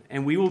John.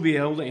 And we will be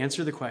able to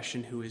answer the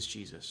question, who is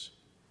Jesus?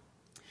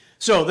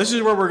 So, this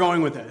is where we're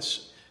going with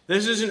this.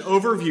 This is an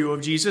overview of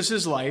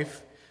Jesus'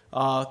 life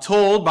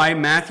told by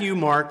Matthew,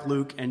 Mark,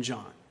 Luke, and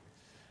John.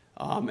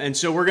 And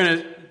so we're going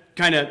to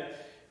kind of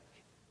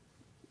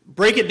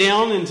break it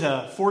down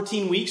into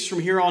 14 weeks from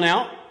here on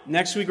out.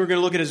 Next week, we're going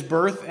to look at his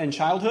birth and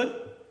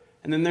childhood.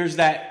 And then there's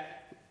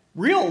that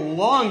real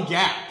long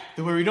gap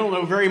where we don't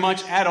know very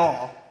much at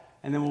all.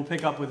 And then we'll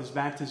pick up with his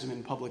baptism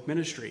and public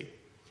ministry.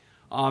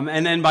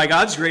 And then by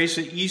God's grace,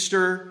 at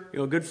Easter,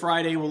 Good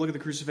Friday, we'll look at the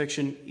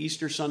crucifixion,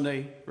 Easter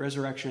Sunday,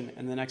 resurrection,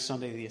 and the next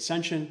Sunday, the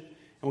ascension.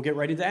 And we'll get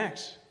right into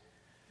Acts.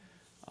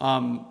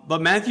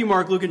 But Matthew,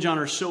 Mark, Luke, and John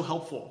are so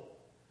helpful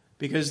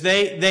because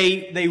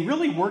they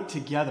really work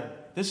together.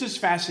 This is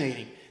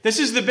fascinating. This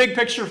is the big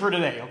picture for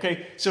today,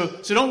 okay? So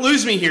don't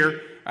lose me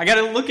here. I got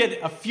to look at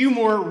a few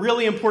more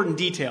really important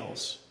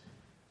details.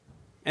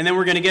 And then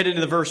we're going to get into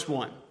the verse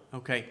 1,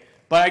 okay?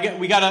 But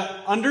we got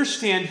to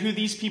understand who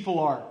these people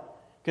are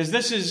because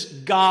this is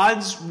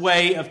God's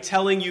way of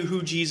telling you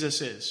who Jesus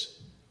is.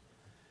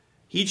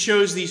 He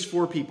chose these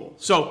 4 people.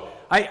 So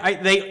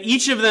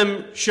each of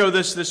them show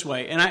this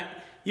way. And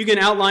you can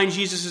outline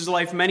Jesus'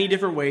 life many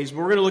different ways, but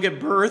we're going to look at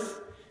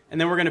birth,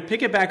 and then we're going to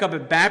pick it back up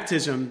at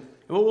baptism.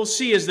 And what we'll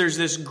see is there's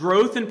this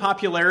growth in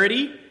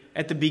popularity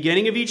at the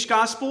beginning of each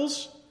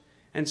Gospels,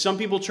 and some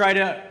people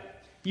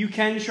you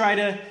can try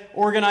to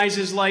organize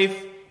his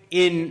life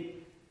in,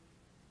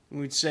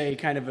 we'd say,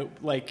 kind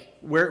of like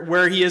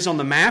where he is on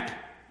the map.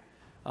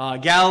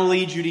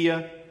 Galilee,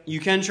 Judea. You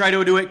can try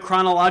to do it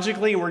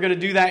chronologically, and we're going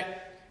to do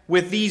that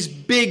with these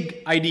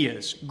big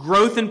ideas.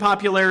 Growth in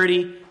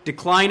popularity,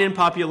 decline in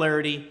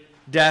popularity,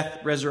 death,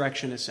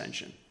 resurrection,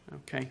 ascension.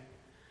 Okay?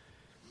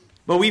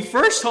 But we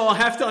first of all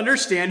have to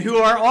understand who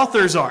our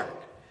authors are,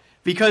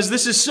 because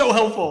this is so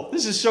helpful.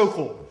 This is so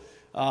cool.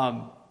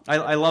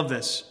 I love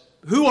this.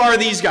 Who are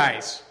these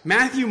guys?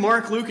 Matthew,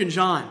 Mark, Luke, and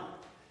John.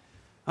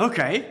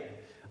 Okay.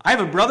 I have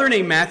a brother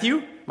named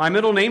Matthew. My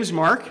middle name's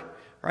Mark,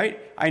 right?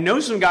 I know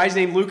some guys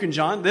named Luke and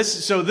John.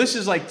 This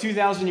is like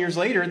 2,000 years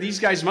later. These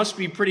guys must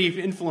be pretty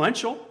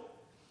influential.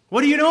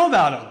 What do you know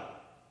about them?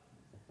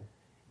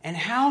 And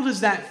how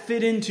does that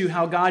fit into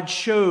how God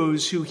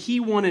chose who he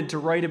wanted to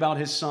write about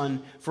his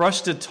son for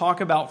us to talk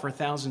about for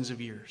thousands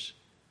of years?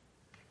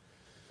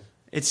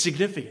 It's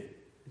significant.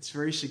 It's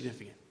very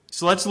significant.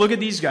 So let's look at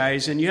these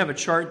guys, and you have a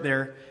chart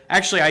there.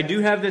 Actually, I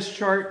do have this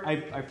chart.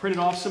 I printed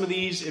off some of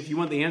these if you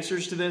want the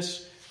answers to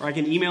this, or I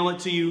can email it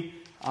to you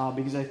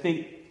because I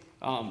think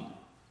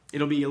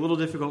it'll be a little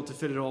difficult to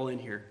fit it all in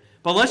here.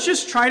 But let's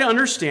just try to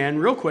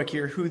understand real quick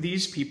here who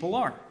these people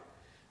are.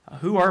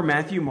 Who are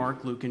Matthew,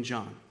 Mark, Luke, and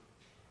John?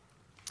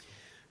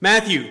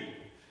 Matthew.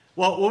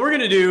 Well, what we're going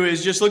to do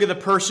is just look at the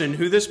person,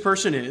 who this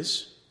person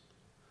is,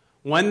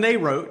 when they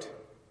wrote,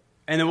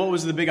 and then what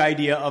was the big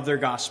idea of their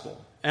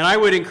gospel. And I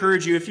would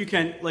encourage you, if you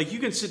can, you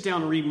can sit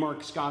down and read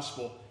Mark's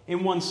gospel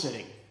in one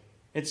sitting.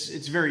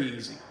 It's very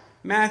easy.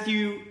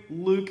 Matthew,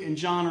 Luke, and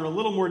John are a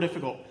little more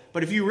difficult.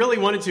 But if you really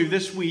wanted to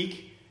this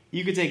week,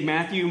 you could take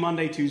Matthew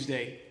Monday,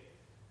 Tuesday,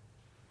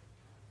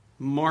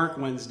 Mark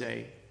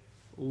Wednesday,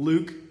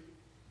 Luke.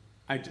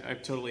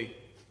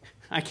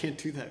 I can't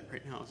do that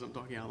right now as I'm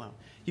talking out loud.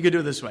 You could do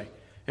it this way.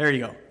 There you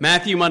go.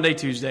 Matthew Monday,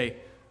 Tuesday,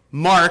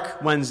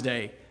 Mark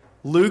Wednesday,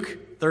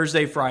 Luke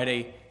Thursday,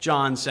 Friday,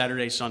 John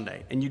Saturday,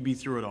 Sunday, and you'd be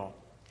through it all.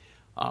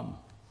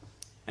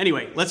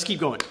 Anyway, let's keep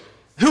going.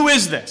 Who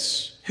is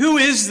this? Who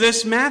is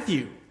this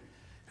Matthew?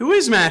 Who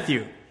is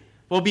Matthew?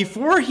 Well,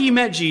 before he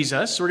met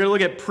Jesus, we're going to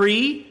look at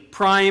pre,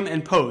 prime,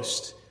 and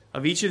post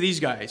of each of these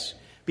guys.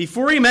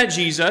 Before he met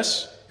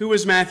Jesus, who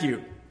was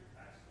Matthew?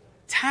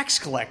 Tax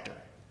collector.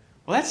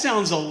 Well, that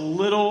sounds a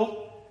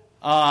little,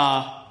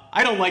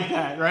 I don't like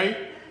that, right?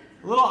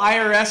 A little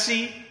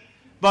IRS-y,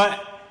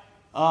 but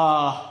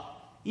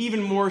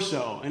even more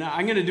so. And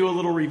I'm going to do a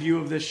little review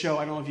of this show.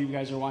 I don't know if you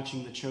guys are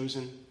watching The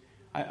Chosen.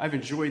 I've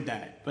enjoyed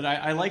that. But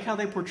I like how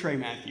they portray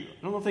Matthew.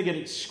 I don't know if they get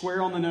it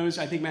square on the nose.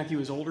 I think Matthew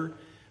is older.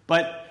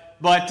 But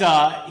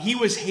he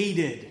was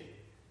hated.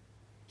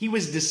 He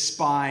was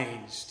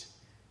despised.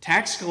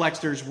 Tax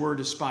collectors were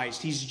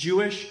despised. He's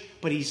Jewish,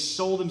 but he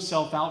sold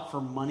himself out for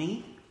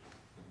money.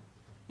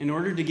 In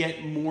order to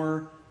get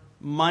more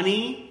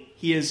money,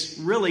 he is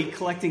really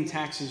collecting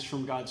taxes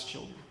from God's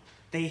children.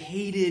 They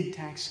hated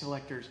tax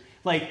collectors.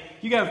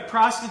 You have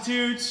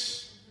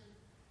prostitutes,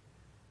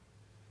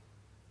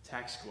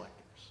 tax collectors.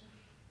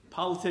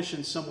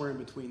 Politicians somewhere in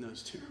between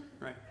those two,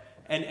 right?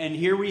 And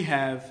here we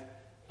have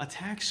a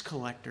tax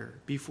collector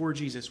before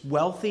Jesus.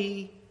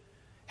 Wealthy,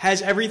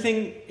 has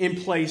everything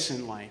in place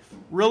in life.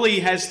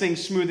 Really has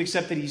things smooth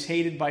except that he's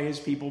hated by his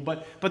people.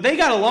 But they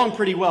got along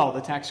pretty well,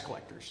 the tax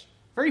collectors.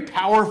 Very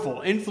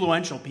powerful,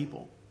 influential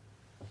people.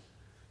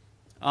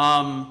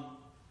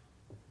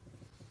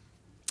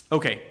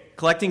 Okay,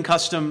 collecting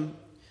custom,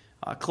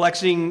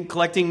 collecting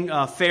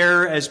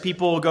fare as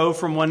people go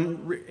from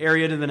one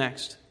area to the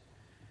next.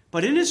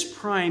 But in his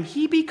prime,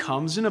 he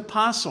becomes an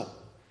apostle.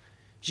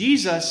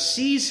 Jesus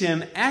sees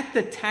him at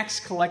the tax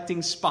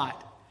collecting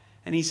spot,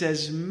 and he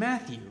says,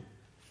 Matthew,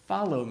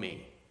 follow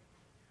me.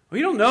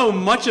 We don't know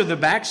much of the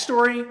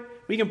backstory.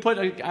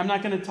 I'm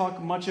not going to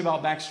talk much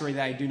about backstory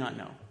that I do not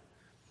know.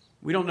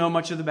 We don't know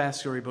much of the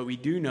backstory, but we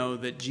do know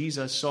that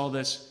Jesus saw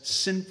this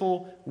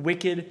sinful,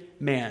 wicked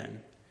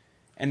man.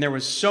 And there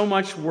was so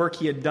much work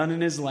he had done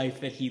in his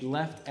life that he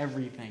left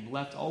everything,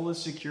 left all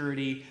his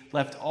security,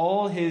 left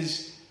all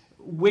his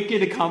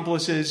wicked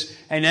accomplices,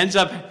 and ends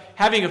up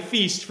having a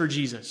feast for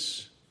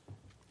Jesus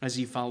as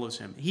he follows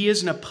him. He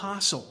is an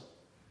apostle.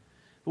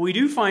 But we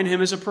do find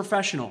him as a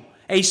professional,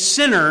 a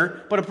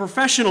sinner, but a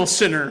professional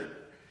sinner.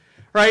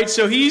 Right?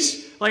 So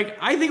he's like,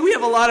 I think we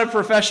have a lot of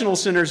professional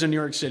sinners in New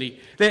York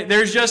City.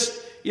 There's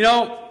just,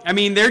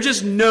 they're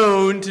just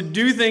known to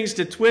do things,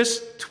 to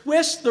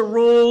twist the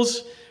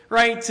rules,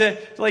 right? To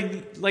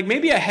like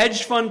maybe a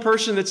hedge fund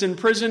person that's in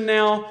prison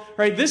now,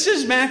 right? This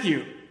is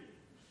Matthew.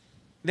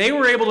 They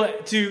were able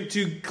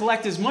to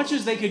collect as much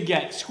as they could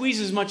get,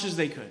 squeeze as much as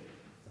they could.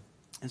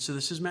 And so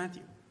this is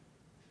Matthew.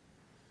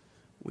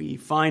 We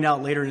find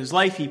out later in his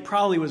life he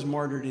probably was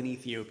martyred in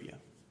Ethiopia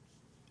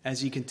as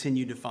he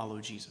continued to follow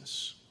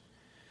Jesus.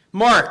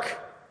 Mark,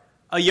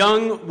 a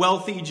young,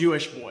 wealthy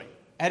Jewish boy,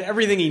 had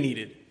everything he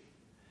needed.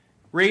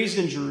 Raised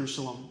in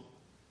Jerusalem.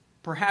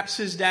 Perhaps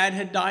his dad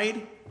had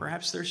died.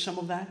 Perhaps there's some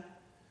of that.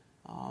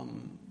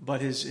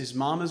 But his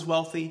mom is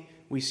wealthy.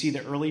 We see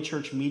the early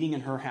church meeting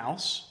in her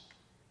house.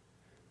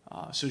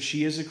 So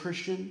she is a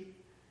Christian.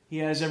 He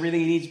has everything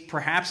he needs.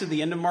 Perhaps at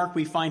the end of Mark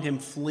we find him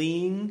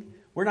fleeing.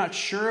 We're not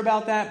sure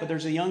about that, but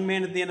there's a young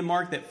man at the end of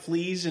Mark that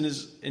flees in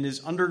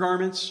his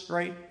undergarments,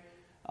 right?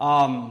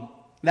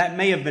 That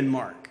may have been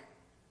Mark.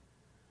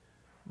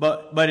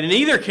 But in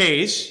either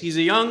case, he's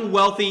a young,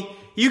 wealthy.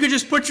 You could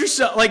just put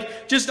yourself,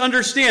 just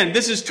understand,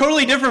 this is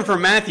totally different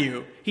from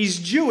Matthew. He's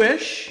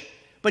Jewish,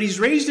 but he's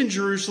raised in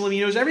Jerusalem. He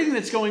knows everything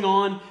that's going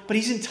on, but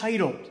he's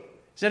entitled.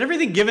 He's had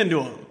everything given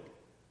to him.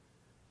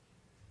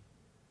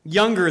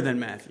 Younger than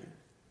Matthew.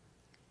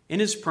 In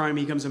his prime,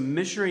 he becomes a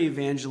missionary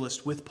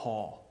evangelist with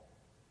Paul.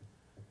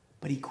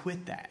 But he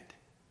quit that.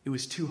 It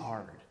was too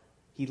hard.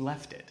 He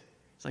left it.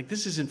 It's like,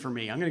 this isn't for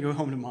me. I'm going to go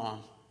home to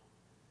mom.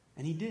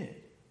 And he did.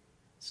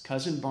 His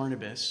cousin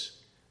Barnabas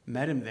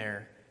met him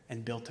there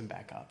and built him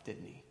back up,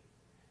 didn't he? He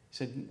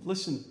said,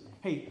 listen,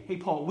 hey,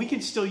 Paul, we can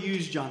still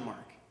use John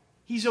Mark.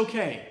 He's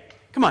okay.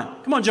 Come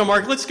on, John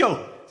Mark, let's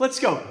go.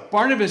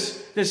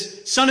 Barnabas,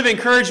 this son of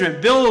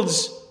encouragement,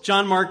 builds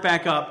John Mark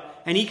back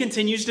up, and he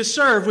continues to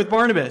serve with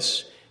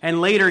Barnabas.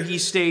 And later he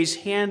stays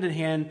hand in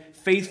hand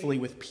faithfully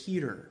with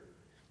Peter.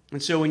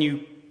 And so when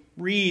you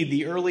read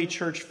the early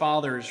church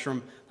fathers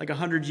from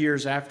 100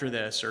 years after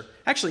this, or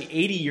actually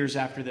 80 years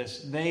after this,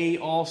 they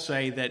all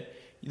say that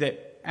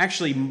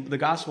actually the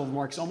Gospel of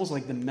Mark is almost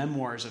like the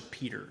memoirs of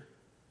Peter.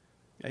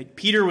 Like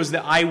Peter was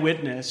the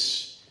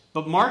eyewitness,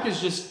 but Mark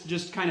is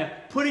just kind of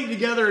putting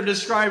together and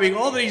describing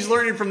all that he's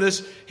learning from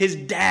his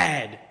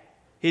dad,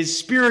 his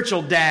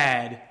spiritual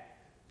dad,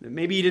 that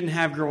maybe he didn't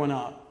have growing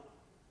up,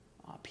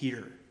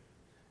 Peter.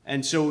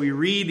 And so we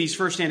read these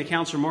first-hand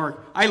accounts from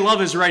Mark. I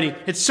love his writing.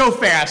 It's so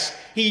fast.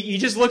 He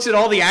just looks at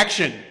all the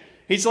action.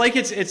 It's like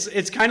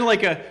it's kind of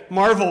like a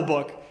Marvel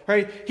book,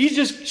 right? He's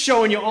just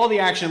showing you all the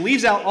action,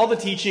 leaves out all the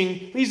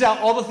teaching, leaves out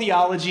all the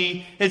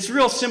theology. It's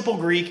real simple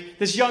Greek.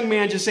 This young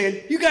man just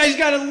saying, you guys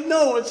got to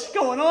know what's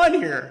going on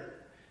here.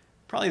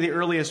 Probably the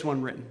earliest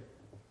one written.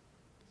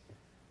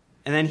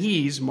 And then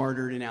he's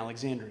martyred in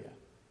Alexandria.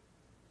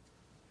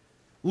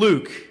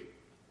 Luke,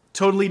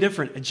 totally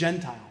different, a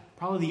Gentile.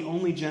 Probably the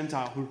only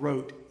Gentile who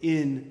wrote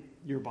in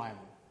your Bible.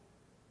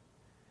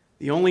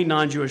 The only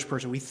non-Jewish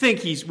person.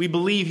 We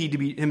believe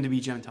him to be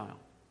Gentile.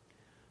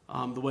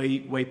 The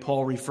way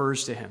Paul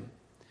refers to him.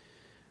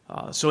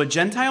 So a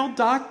Gentile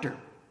doctor,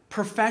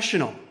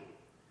 professional,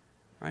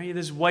 right?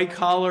 This white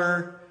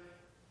collar,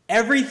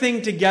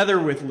 everything together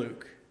with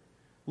Luke.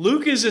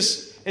 Luke is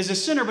a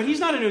sinner, but he's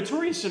not a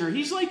notorious sinner.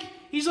 He's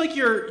like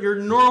your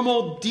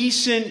normal,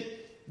 decent,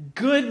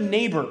 good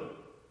neighbor,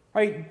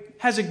 right?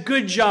 Has a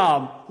good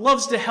job,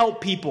 loves to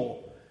help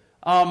people.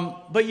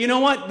 But you know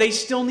what? They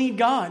still need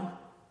God.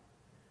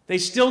 They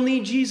still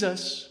need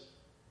Jesus.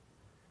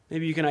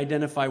 Maybe you can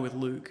identify with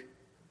Luke.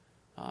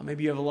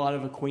 Maybe you have a lot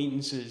of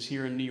acquaintances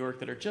here in New York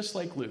that are just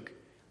like Luke.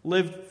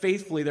 Lived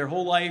faithfully their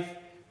whole life,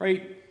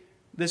 right?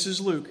 This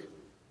is Luke.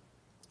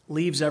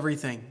 Leaves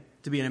everything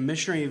to be a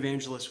missionary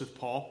evangelist with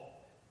Paul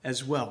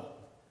as well.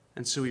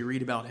 And so we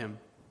read about him.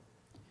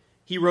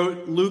 He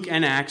wrote Luke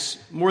and Acts.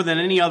 More than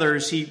any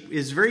others, he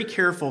is very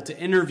careful to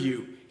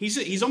interview. He's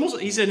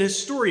an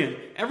historian.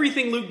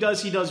 Everything Luke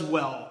does, he does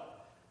well.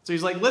 So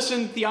he's like,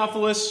 listen,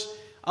 Theophilus,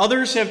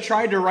 others have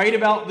tried to write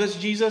about this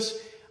Jesus.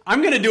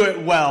 I'm going to do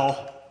it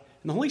well.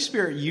 And the Holy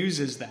Spirit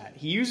uses that.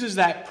 He uses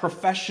that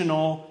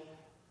professional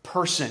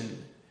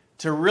person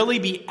to really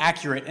be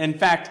accurate. In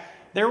fact,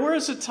 there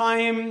was a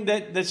time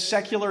that the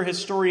secular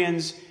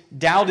historians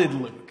doubted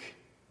Luke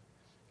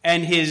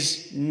and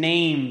his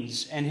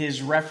names and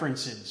his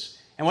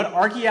references. And what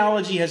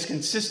archaeology has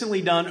consistently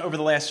done over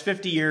the last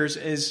 50 years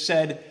is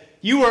said,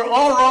 you are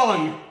all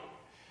wrong,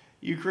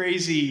 you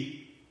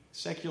crazy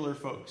secular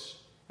folks.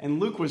 And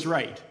Luke was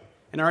right.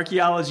 And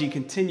archaeology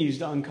continues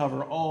to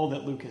uncover all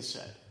that Luke has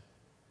said.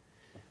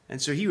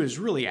 And so he was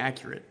really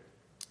accurate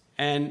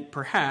and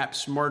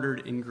perhaps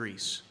martyred in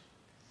Greece.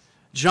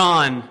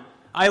 John,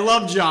 I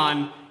love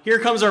John. Here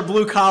comes our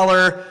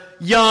blue-collar,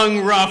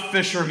 young, rough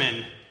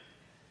fisherman.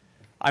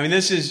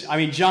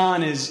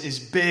 John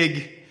is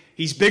big.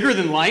 He's bigger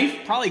than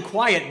life, probably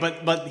quiet,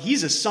 but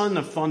he's a son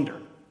of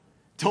thunder.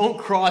 Don't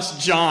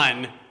cross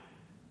John. All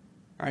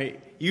right,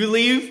 you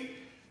leave.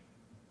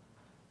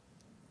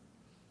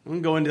 I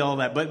won't go into all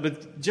that,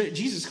 but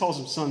Jesus calls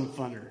him son of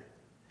thunder.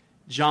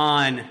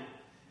 John,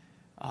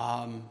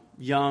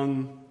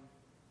 young,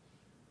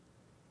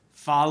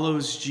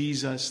 follows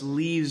Jesus,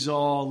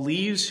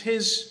 leaves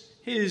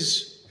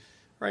his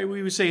right,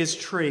 we would say his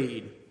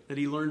trade that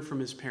he learned from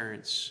his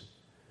parents,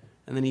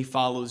 and then he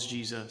follows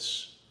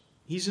Jesus.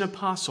 He's an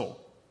apostle.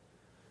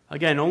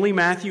 Again, only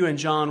Matthew and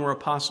John were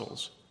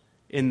apostles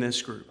in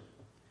this group.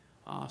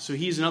 So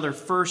he's another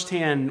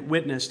firsthand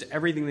witness to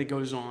everything that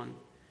goes on.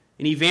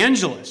 An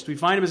evangelist. We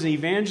find him as an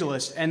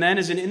evangelist, and then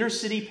as an inner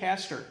city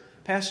pastor.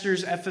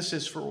 Pastors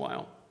Ephesus for a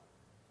while.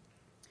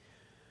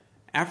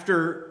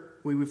 After,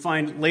 we would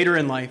find later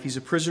in life, he's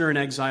a prisoner in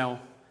exile,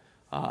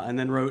 and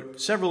then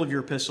wrote several of your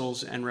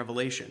epistles and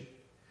Revelation.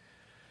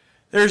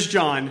 There's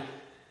John.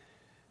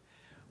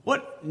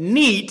 What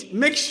neat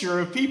mixture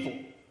of people.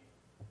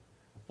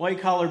 White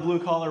collar, blue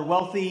collar,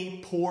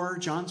 wealthy, poor.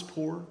 John's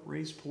poor,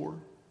 raised poor.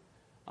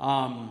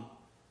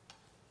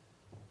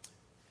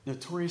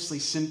 Notoriously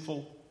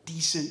sinful,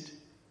 decent.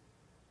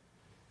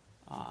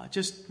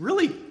 Just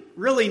really,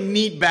 really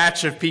neat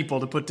batch of people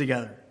to put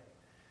together.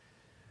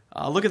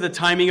 Look at the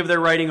timing of their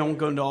writing. I won't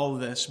go into all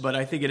of this, but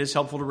I think it is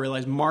helpful to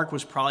realize Mark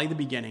was probably the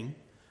beginning,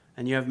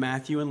 and you have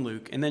Matthew and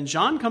Luke. And then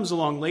John comes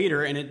along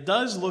later, and it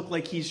does look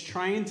like he's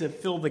trying to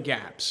fill the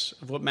gaps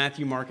of what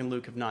Matthew, Mark, and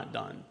Luke have not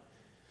done.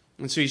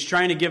 And so he's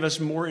trying to give us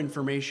more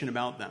information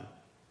about them.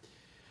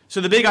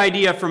 So the big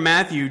idea from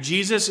Matthew,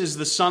 Jesus is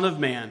the Son of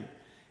Man.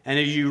 And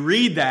as you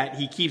read that,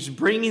 he keeps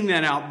bringing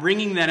that out.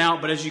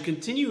 But as you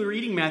continue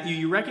reading Matthew,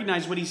 you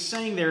recognize what he's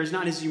saying there is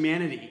not his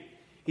humanity.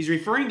 He's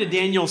referring to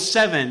Daniel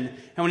 7.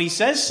 And when he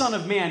says Son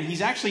of Man,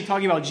 he's actually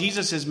talking about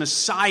Jesus as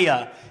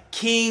Messiah,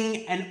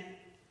 King, and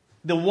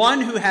the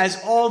one who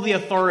has all the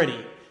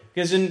authority.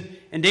 Because in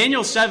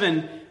Daniel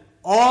 7,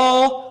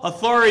 all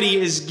authority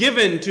is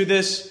given to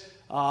this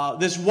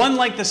one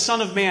like the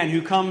Son of Man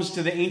who comes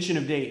to the Ancient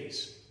of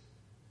Days.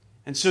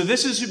 And so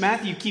this is who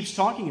Matthew keeps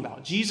talking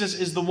about. Jesus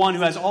is the one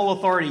who has all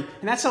authority.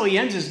 And that's how he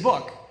ends his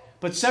book.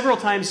 But several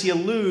times he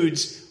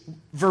alludes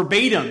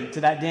verbatim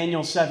to that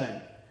Daniel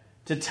 7.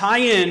 To tie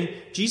in,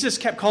 Jesus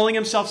kept calling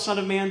himself Son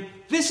of Man.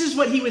 This is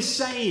what he was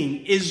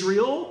saying,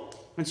 Israel.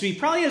 And so he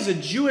probably has a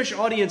Jewish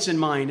audience in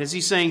mind as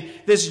he's saying,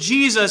 this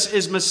Jesus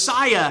is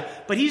Messiah.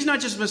 But he's not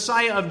just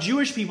Messiah of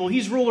Jewish people.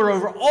 He's ruler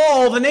over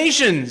all the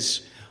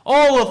nations.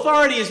 All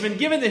authority has been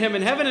given to him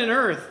in heaven and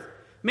earth.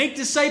 Make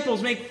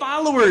disciples, make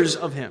followers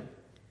of him.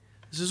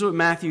 This is what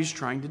Matthew's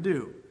trying to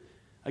do.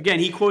 Again,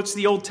 he quotes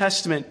the Old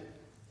Testament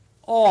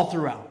all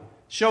throughout,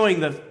 showing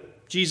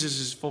that Jesus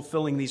is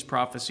fulfilling these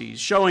prophecies,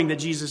 showing that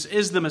Jesus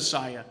is the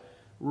Messiah,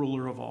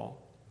 ruler of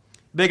all.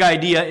 Big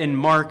idea in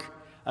Mark.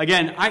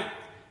 Again,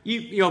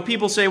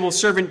 people say, well,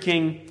 servant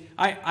king.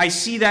 I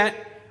see that.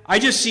 I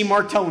just see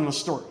Mark telling the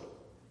story.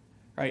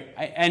 Right?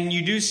 And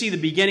you do see the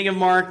beginning of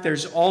Mark.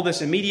 There's all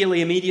this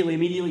immediately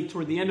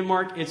toward the end of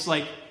Mark. It's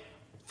like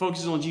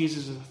focuses on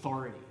Jesus'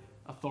 authority.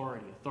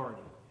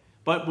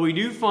 But we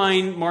do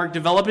find Mark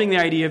developing the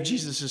idea of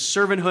Jesus'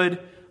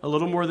 servanthood a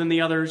little more than the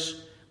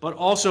others, but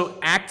also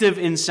active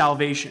in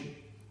salvation.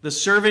 The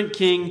servant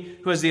king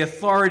who has the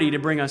authority to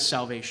bring us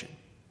salvation.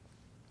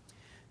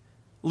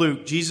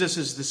 Luke, Jesus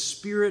is the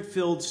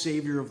Spirit-filled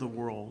Savior of the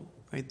world.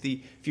 Right?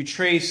 If you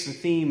trace the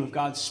theme of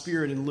God's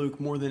Spirit in Luke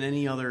more than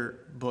any other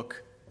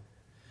book,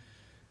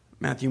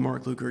 Matthew,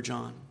 Mark, Luke, or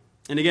John.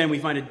 And again, we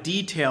find a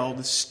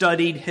detailed,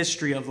 studied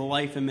history of the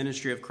life and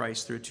ministry of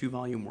Christ through a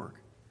 2-volume work.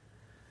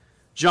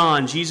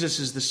 John, Jesus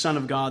is the Son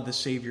of God, the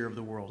Savior of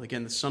the world.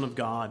 Again, the Son of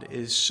God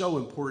is so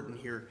important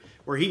here,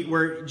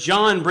 where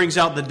John brings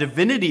out the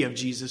divinity of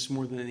Jesus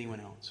more than anyone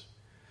else.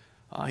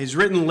 He's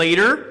written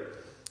later,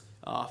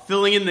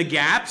 filling in the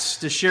gaps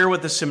to share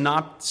what the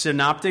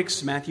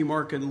synoptics, Matthew,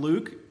 Mark, and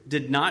Luke,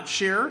 did not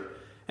share.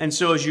 And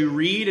so as you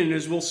read, and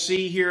as we'll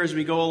see here as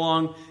we go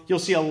along, you'll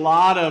see a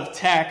lot of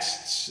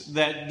texts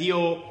that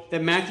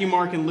Matthew,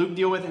 Mark, and Luke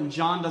deal with, and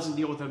John doesn't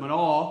deal with them at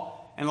all.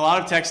 And a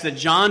lot of texts that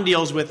John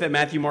deals with that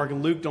Matthew, Mark,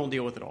 and Luke don't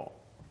deal with at all.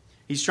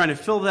 He's trying to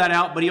fill that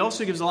out, but he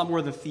also gives a lot more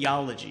of the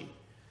theology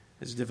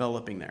that's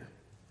developing there.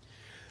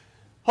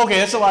 Okay,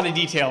 that's a lot of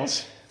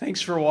details. Thanks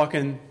for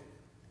walking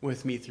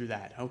with me through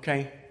that,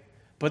 okay?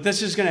 But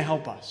this is going to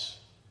help us.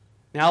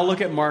 Now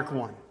look at Mark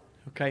 1,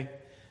 okay?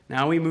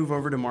 Now we move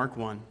over to Mark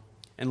 1,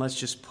 and let's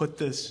just put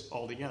this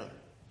all together.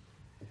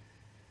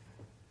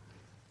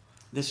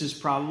 This is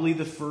probably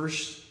the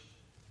first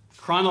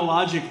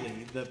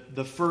chronologically,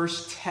 the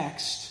first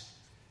text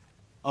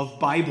of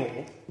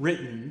Bible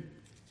written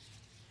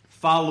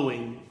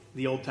following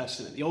the Old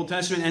Testament. The Old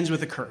Testament ends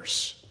with a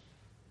curse.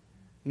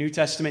 New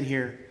Testament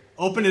here.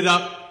 Open it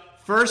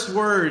up. First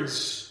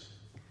words,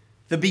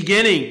 the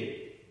beginning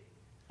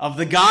of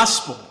the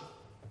gospel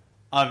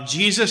of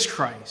Jesus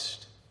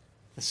Christ,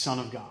 the Son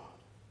of God.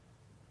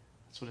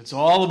 That's what it's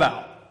all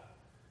about.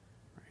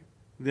 Right?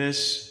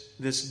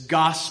 This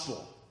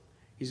gospel.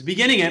 He's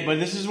beginning it, but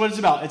this is what it's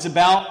about. It's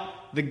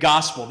about the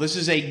gospel. This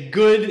is a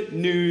good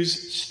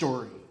news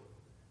story.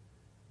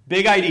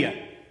 Big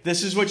idea.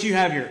 This is what you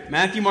have here.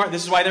 Matthew, Mark,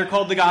 this is why they're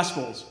called the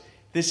Gospels.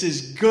 This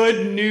is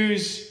good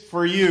news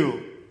for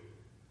you.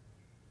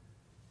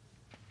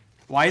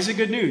 Why is it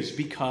good news?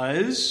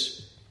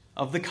 Because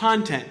of the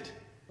content.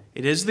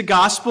 It is the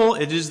gospel.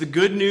 It is the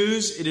good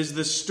news. It is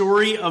the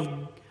story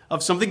of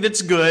something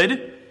that's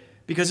good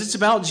because it's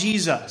about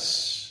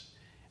Jesus.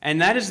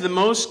 And that is the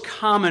most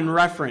common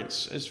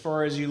reference as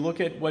far as you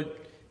look at what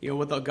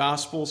the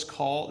Gospels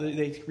call.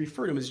 They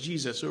refer to him as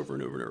Jesus over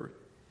and over and over.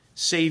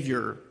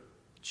 Savior.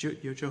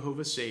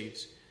 Jehovah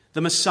saves.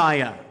 The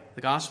Messiah.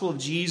 The gospel of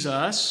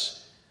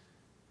Jesus,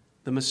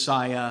 the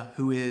Messiah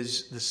who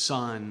is the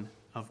Son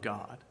of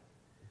God.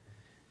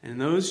 And in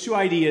those two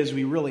ideas,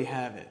 we really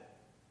have it.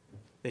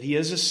 That he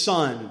is a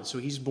son, so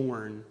he's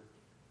born,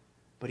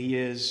 but he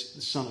is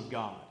the Son of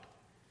God.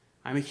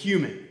 I'm a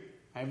human.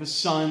 I have a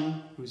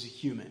son who's a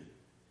human.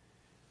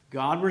 If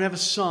God were to have a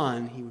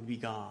son, he would be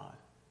God.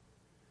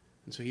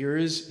 And so here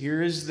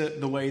is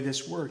the way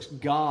this works.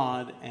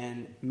 God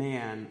and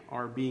man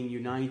are being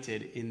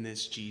united in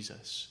this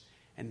Jesus.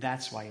 And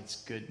that's why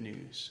it's good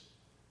news.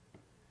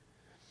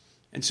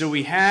 And so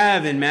we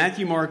have in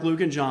Matthew, Mark, Luke,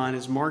 and John,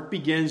 as Mark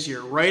begins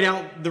here, right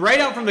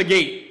out from the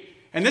gate.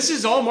 And this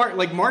is all Mark.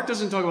 Like, Mark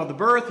doesn't talk about the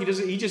birth.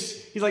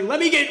 He's like, let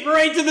me get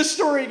right to the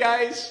story,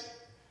 guys.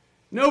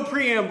 No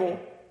preamble.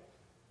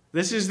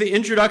 This is the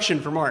introduction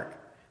for Mark.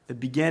 The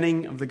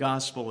beginning of the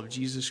gospel of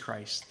Jesus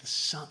Christ. The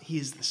Son. He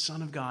is the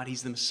Son of God.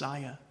 He's the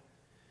Messiah.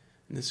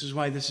 And this is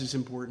why this is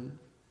important.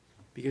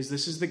 Because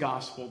this is the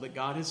gospel that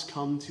God has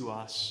come to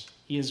us.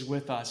 He is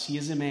with us. He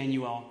is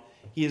Emmanuel.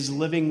 He is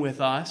living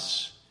with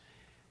us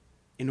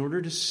in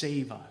order to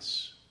save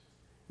us.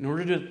 In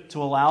order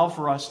to allow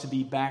for us to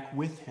be back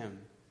with him.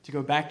 To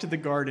go back to the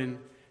garden.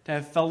 To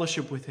have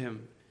fellowship with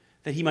him.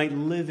 That he might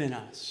live in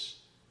us.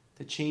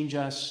 To change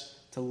us.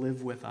 To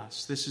live with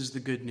us. This is the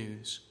good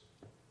news.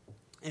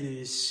 And it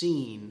is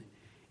seen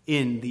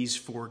in these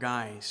four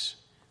guys.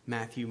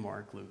 Matthew,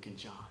 Mark, Luke, and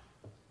John.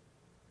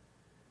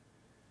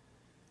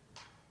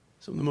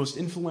 Some of the most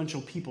influential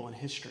people in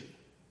history.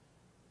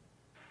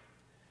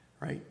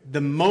 Right?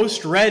 The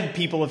most read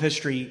people of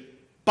history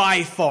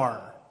by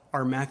far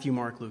are Matthew,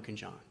 Mark, Luke, and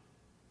John.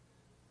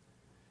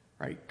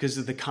 Right? Because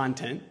of the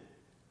content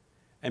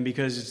and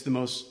because it's the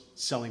most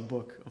selling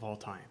book of all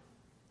time.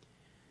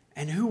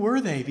 And who were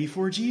they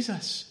before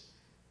Jesus?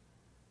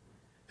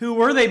 Who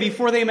were they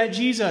before they met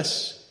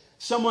Jesus?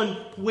 Someone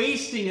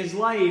wasting his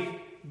life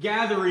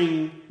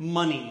gathering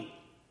money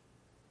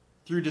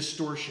through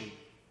distortion.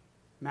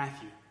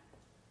 Matthew.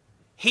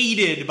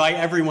 Hated by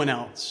everyone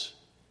else.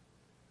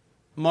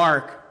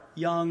 Mark,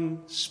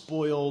 young,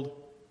 spoiled,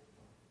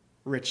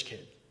 rich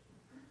kid.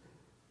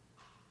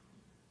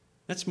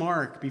 That's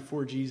Mark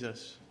before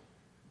Jesus.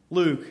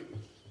 Luke,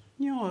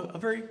 a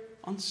very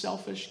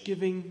unselfish,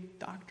 giving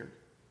doctor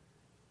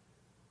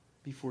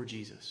before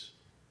Jesus.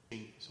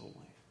 His whole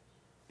life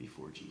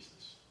before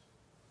Jesus.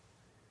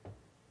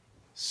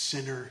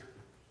 Sinner.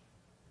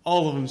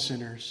 All of them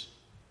sinners.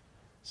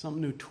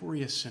 Some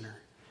notorious sinner.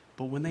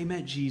 But when they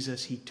met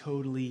Jesus, he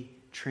totally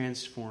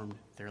transformed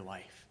their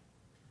life.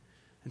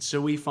 And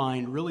so we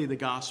find really the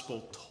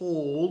gospel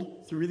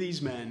told through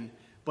these men,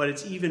 but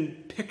it's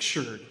even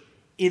pictured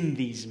in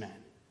these men.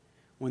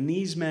 When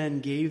these men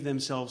gave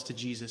themselves to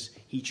Jesus,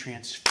 he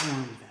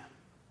transformed them.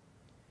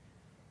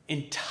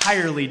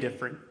 Entirely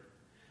different.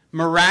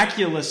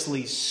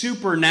 Miraculously,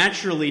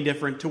 supernaturally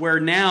different to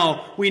where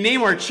now we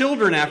name our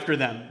children after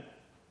them.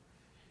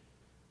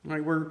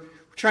 Right, we're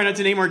trying not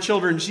to name our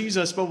children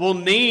Jesus, but we'll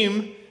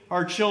name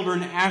our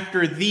children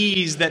after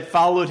these that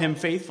followed him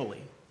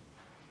faithfully.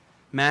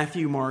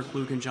 Matthew, Mark,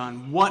 Luke, and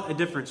John. What a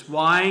difference.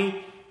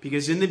 Why?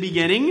 Because in the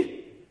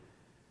beginning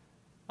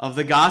of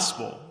the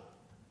gospel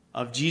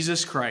of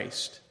Jesus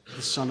Christ,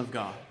 the Son of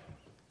God,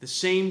 the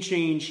same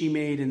change he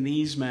made in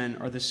these men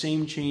are the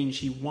same change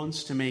he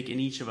wants to make in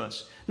each of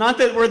us. Not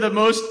that we're the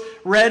most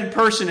read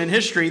person in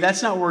history.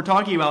 That's not what we're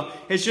talking about.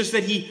 It's just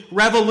that he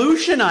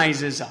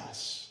revolutionizes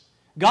us.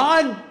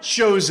 God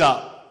shows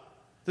up.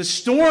 The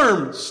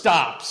storm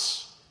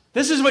stops.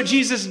 This is what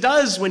Jesus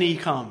does when he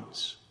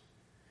comes.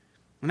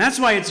 And that's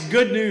why it's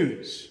good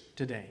news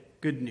today.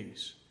 Good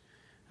news.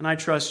 And I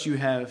trust you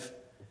have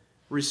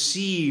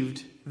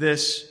received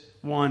this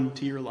one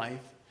to your life.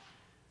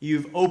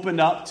 You've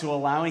opened up to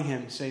allowing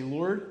him to say,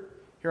 Lord,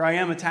 here I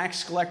am a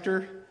tax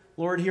collector.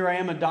 Lord, here I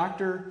am a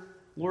doctor.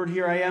 Lord,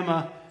 here I am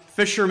a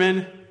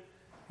fisherman.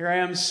 Here I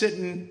am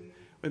sitting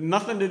with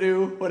nothing to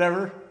do,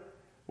 whatever.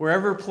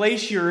 Wherever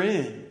place you're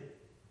in,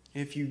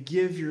 if you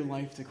give your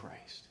life to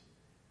Christ.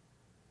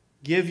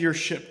 Give your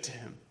ship to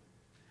him.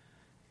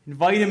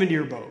 Invite him into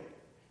your boat.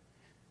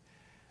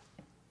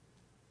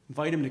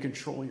 Invite him to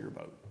control your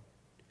boat.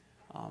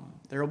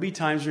 There will be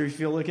times where you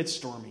feel like it's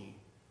stormy,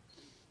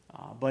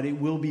 but it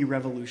will be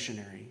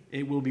revolutionary.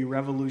 It will be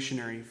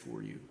revolutionary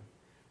for you.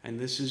 And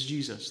this is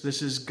Jesus.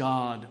 This is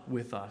God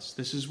with us.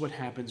 This is what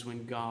happens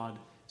when God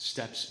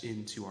steps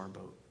into our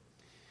boat.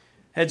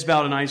 Heads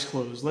bowed and eyes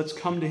closed. Let's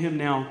come to him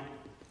now.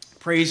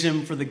 Praise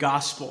him for the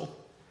gospel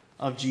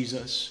of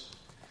Jesus.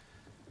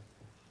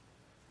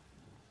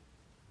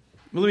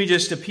 Let me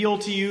just appeal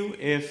to you,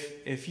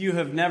 if you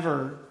have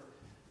never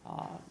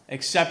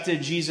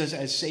accepted Jesus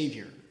as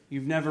Savior,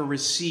 you've never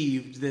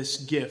received this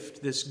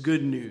gift, this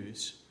good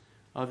news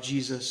of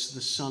Jesus,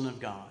 the Son of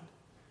God,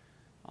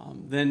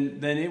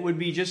 then it would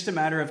be just a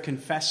matter of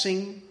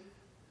confessing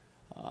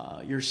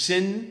your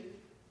sin,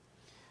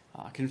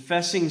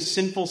 confessing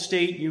sinful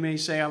state. You may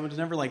say, I was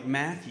never like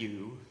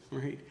Matthew,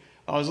 right?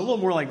 I was a little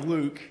more like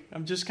Luke.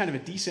 I'm just kind of a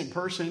decent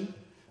person.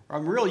 Or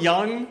I'm real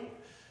young.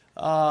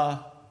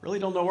 Really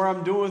don't know where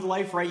I'm doing with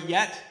life right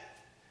yet.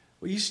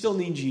 Well, you still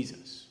need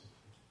Jesus.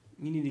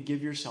 You need to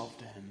give yourself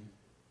to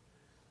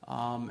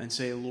him and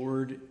say,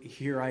 Lord,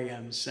 here I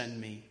am, send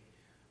me.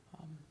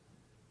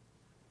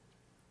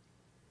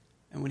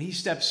 And when he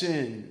steps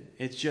in,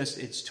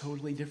 it's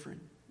totally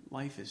different.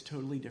 Life is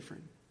totally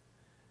different.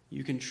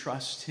 You can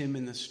trust him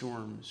in the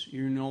storms.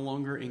 You're no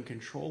longer in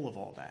control of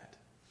all that.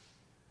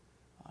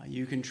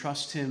 You can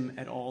trust him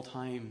at all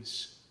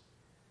times.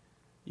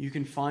 You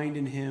can find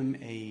in him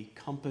a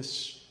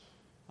compass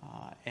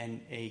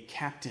and a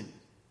captain.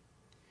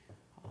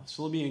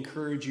 So let me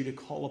encourage you to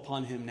call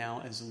upon him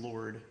now as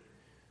Lord.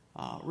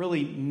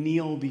 Really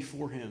kneel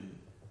before him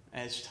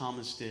as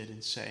Thomas did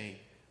and say,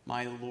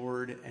 my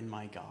Lord and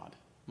my God.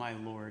 My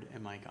Lord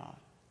and my God.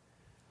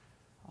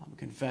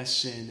 Confess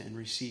sin and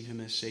receive him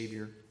as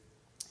Savior.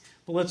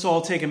 But let's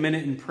all take a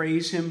minute and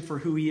praise him for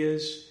who he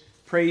is.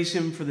 Praise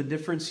him for the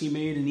difference he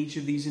made in each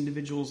of these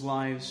individuals'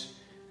 lives.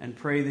 And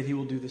pray that he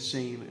will do the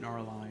same in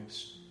our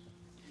lives.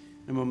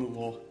 In a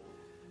moment,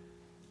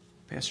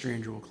 Pastor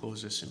Andrew will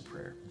close us in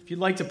prayer. If you'd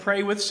like to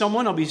pray with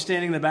someone, I'll be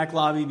standing in the back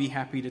lobby. Be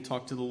happy to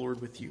talk to the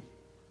Lord with you.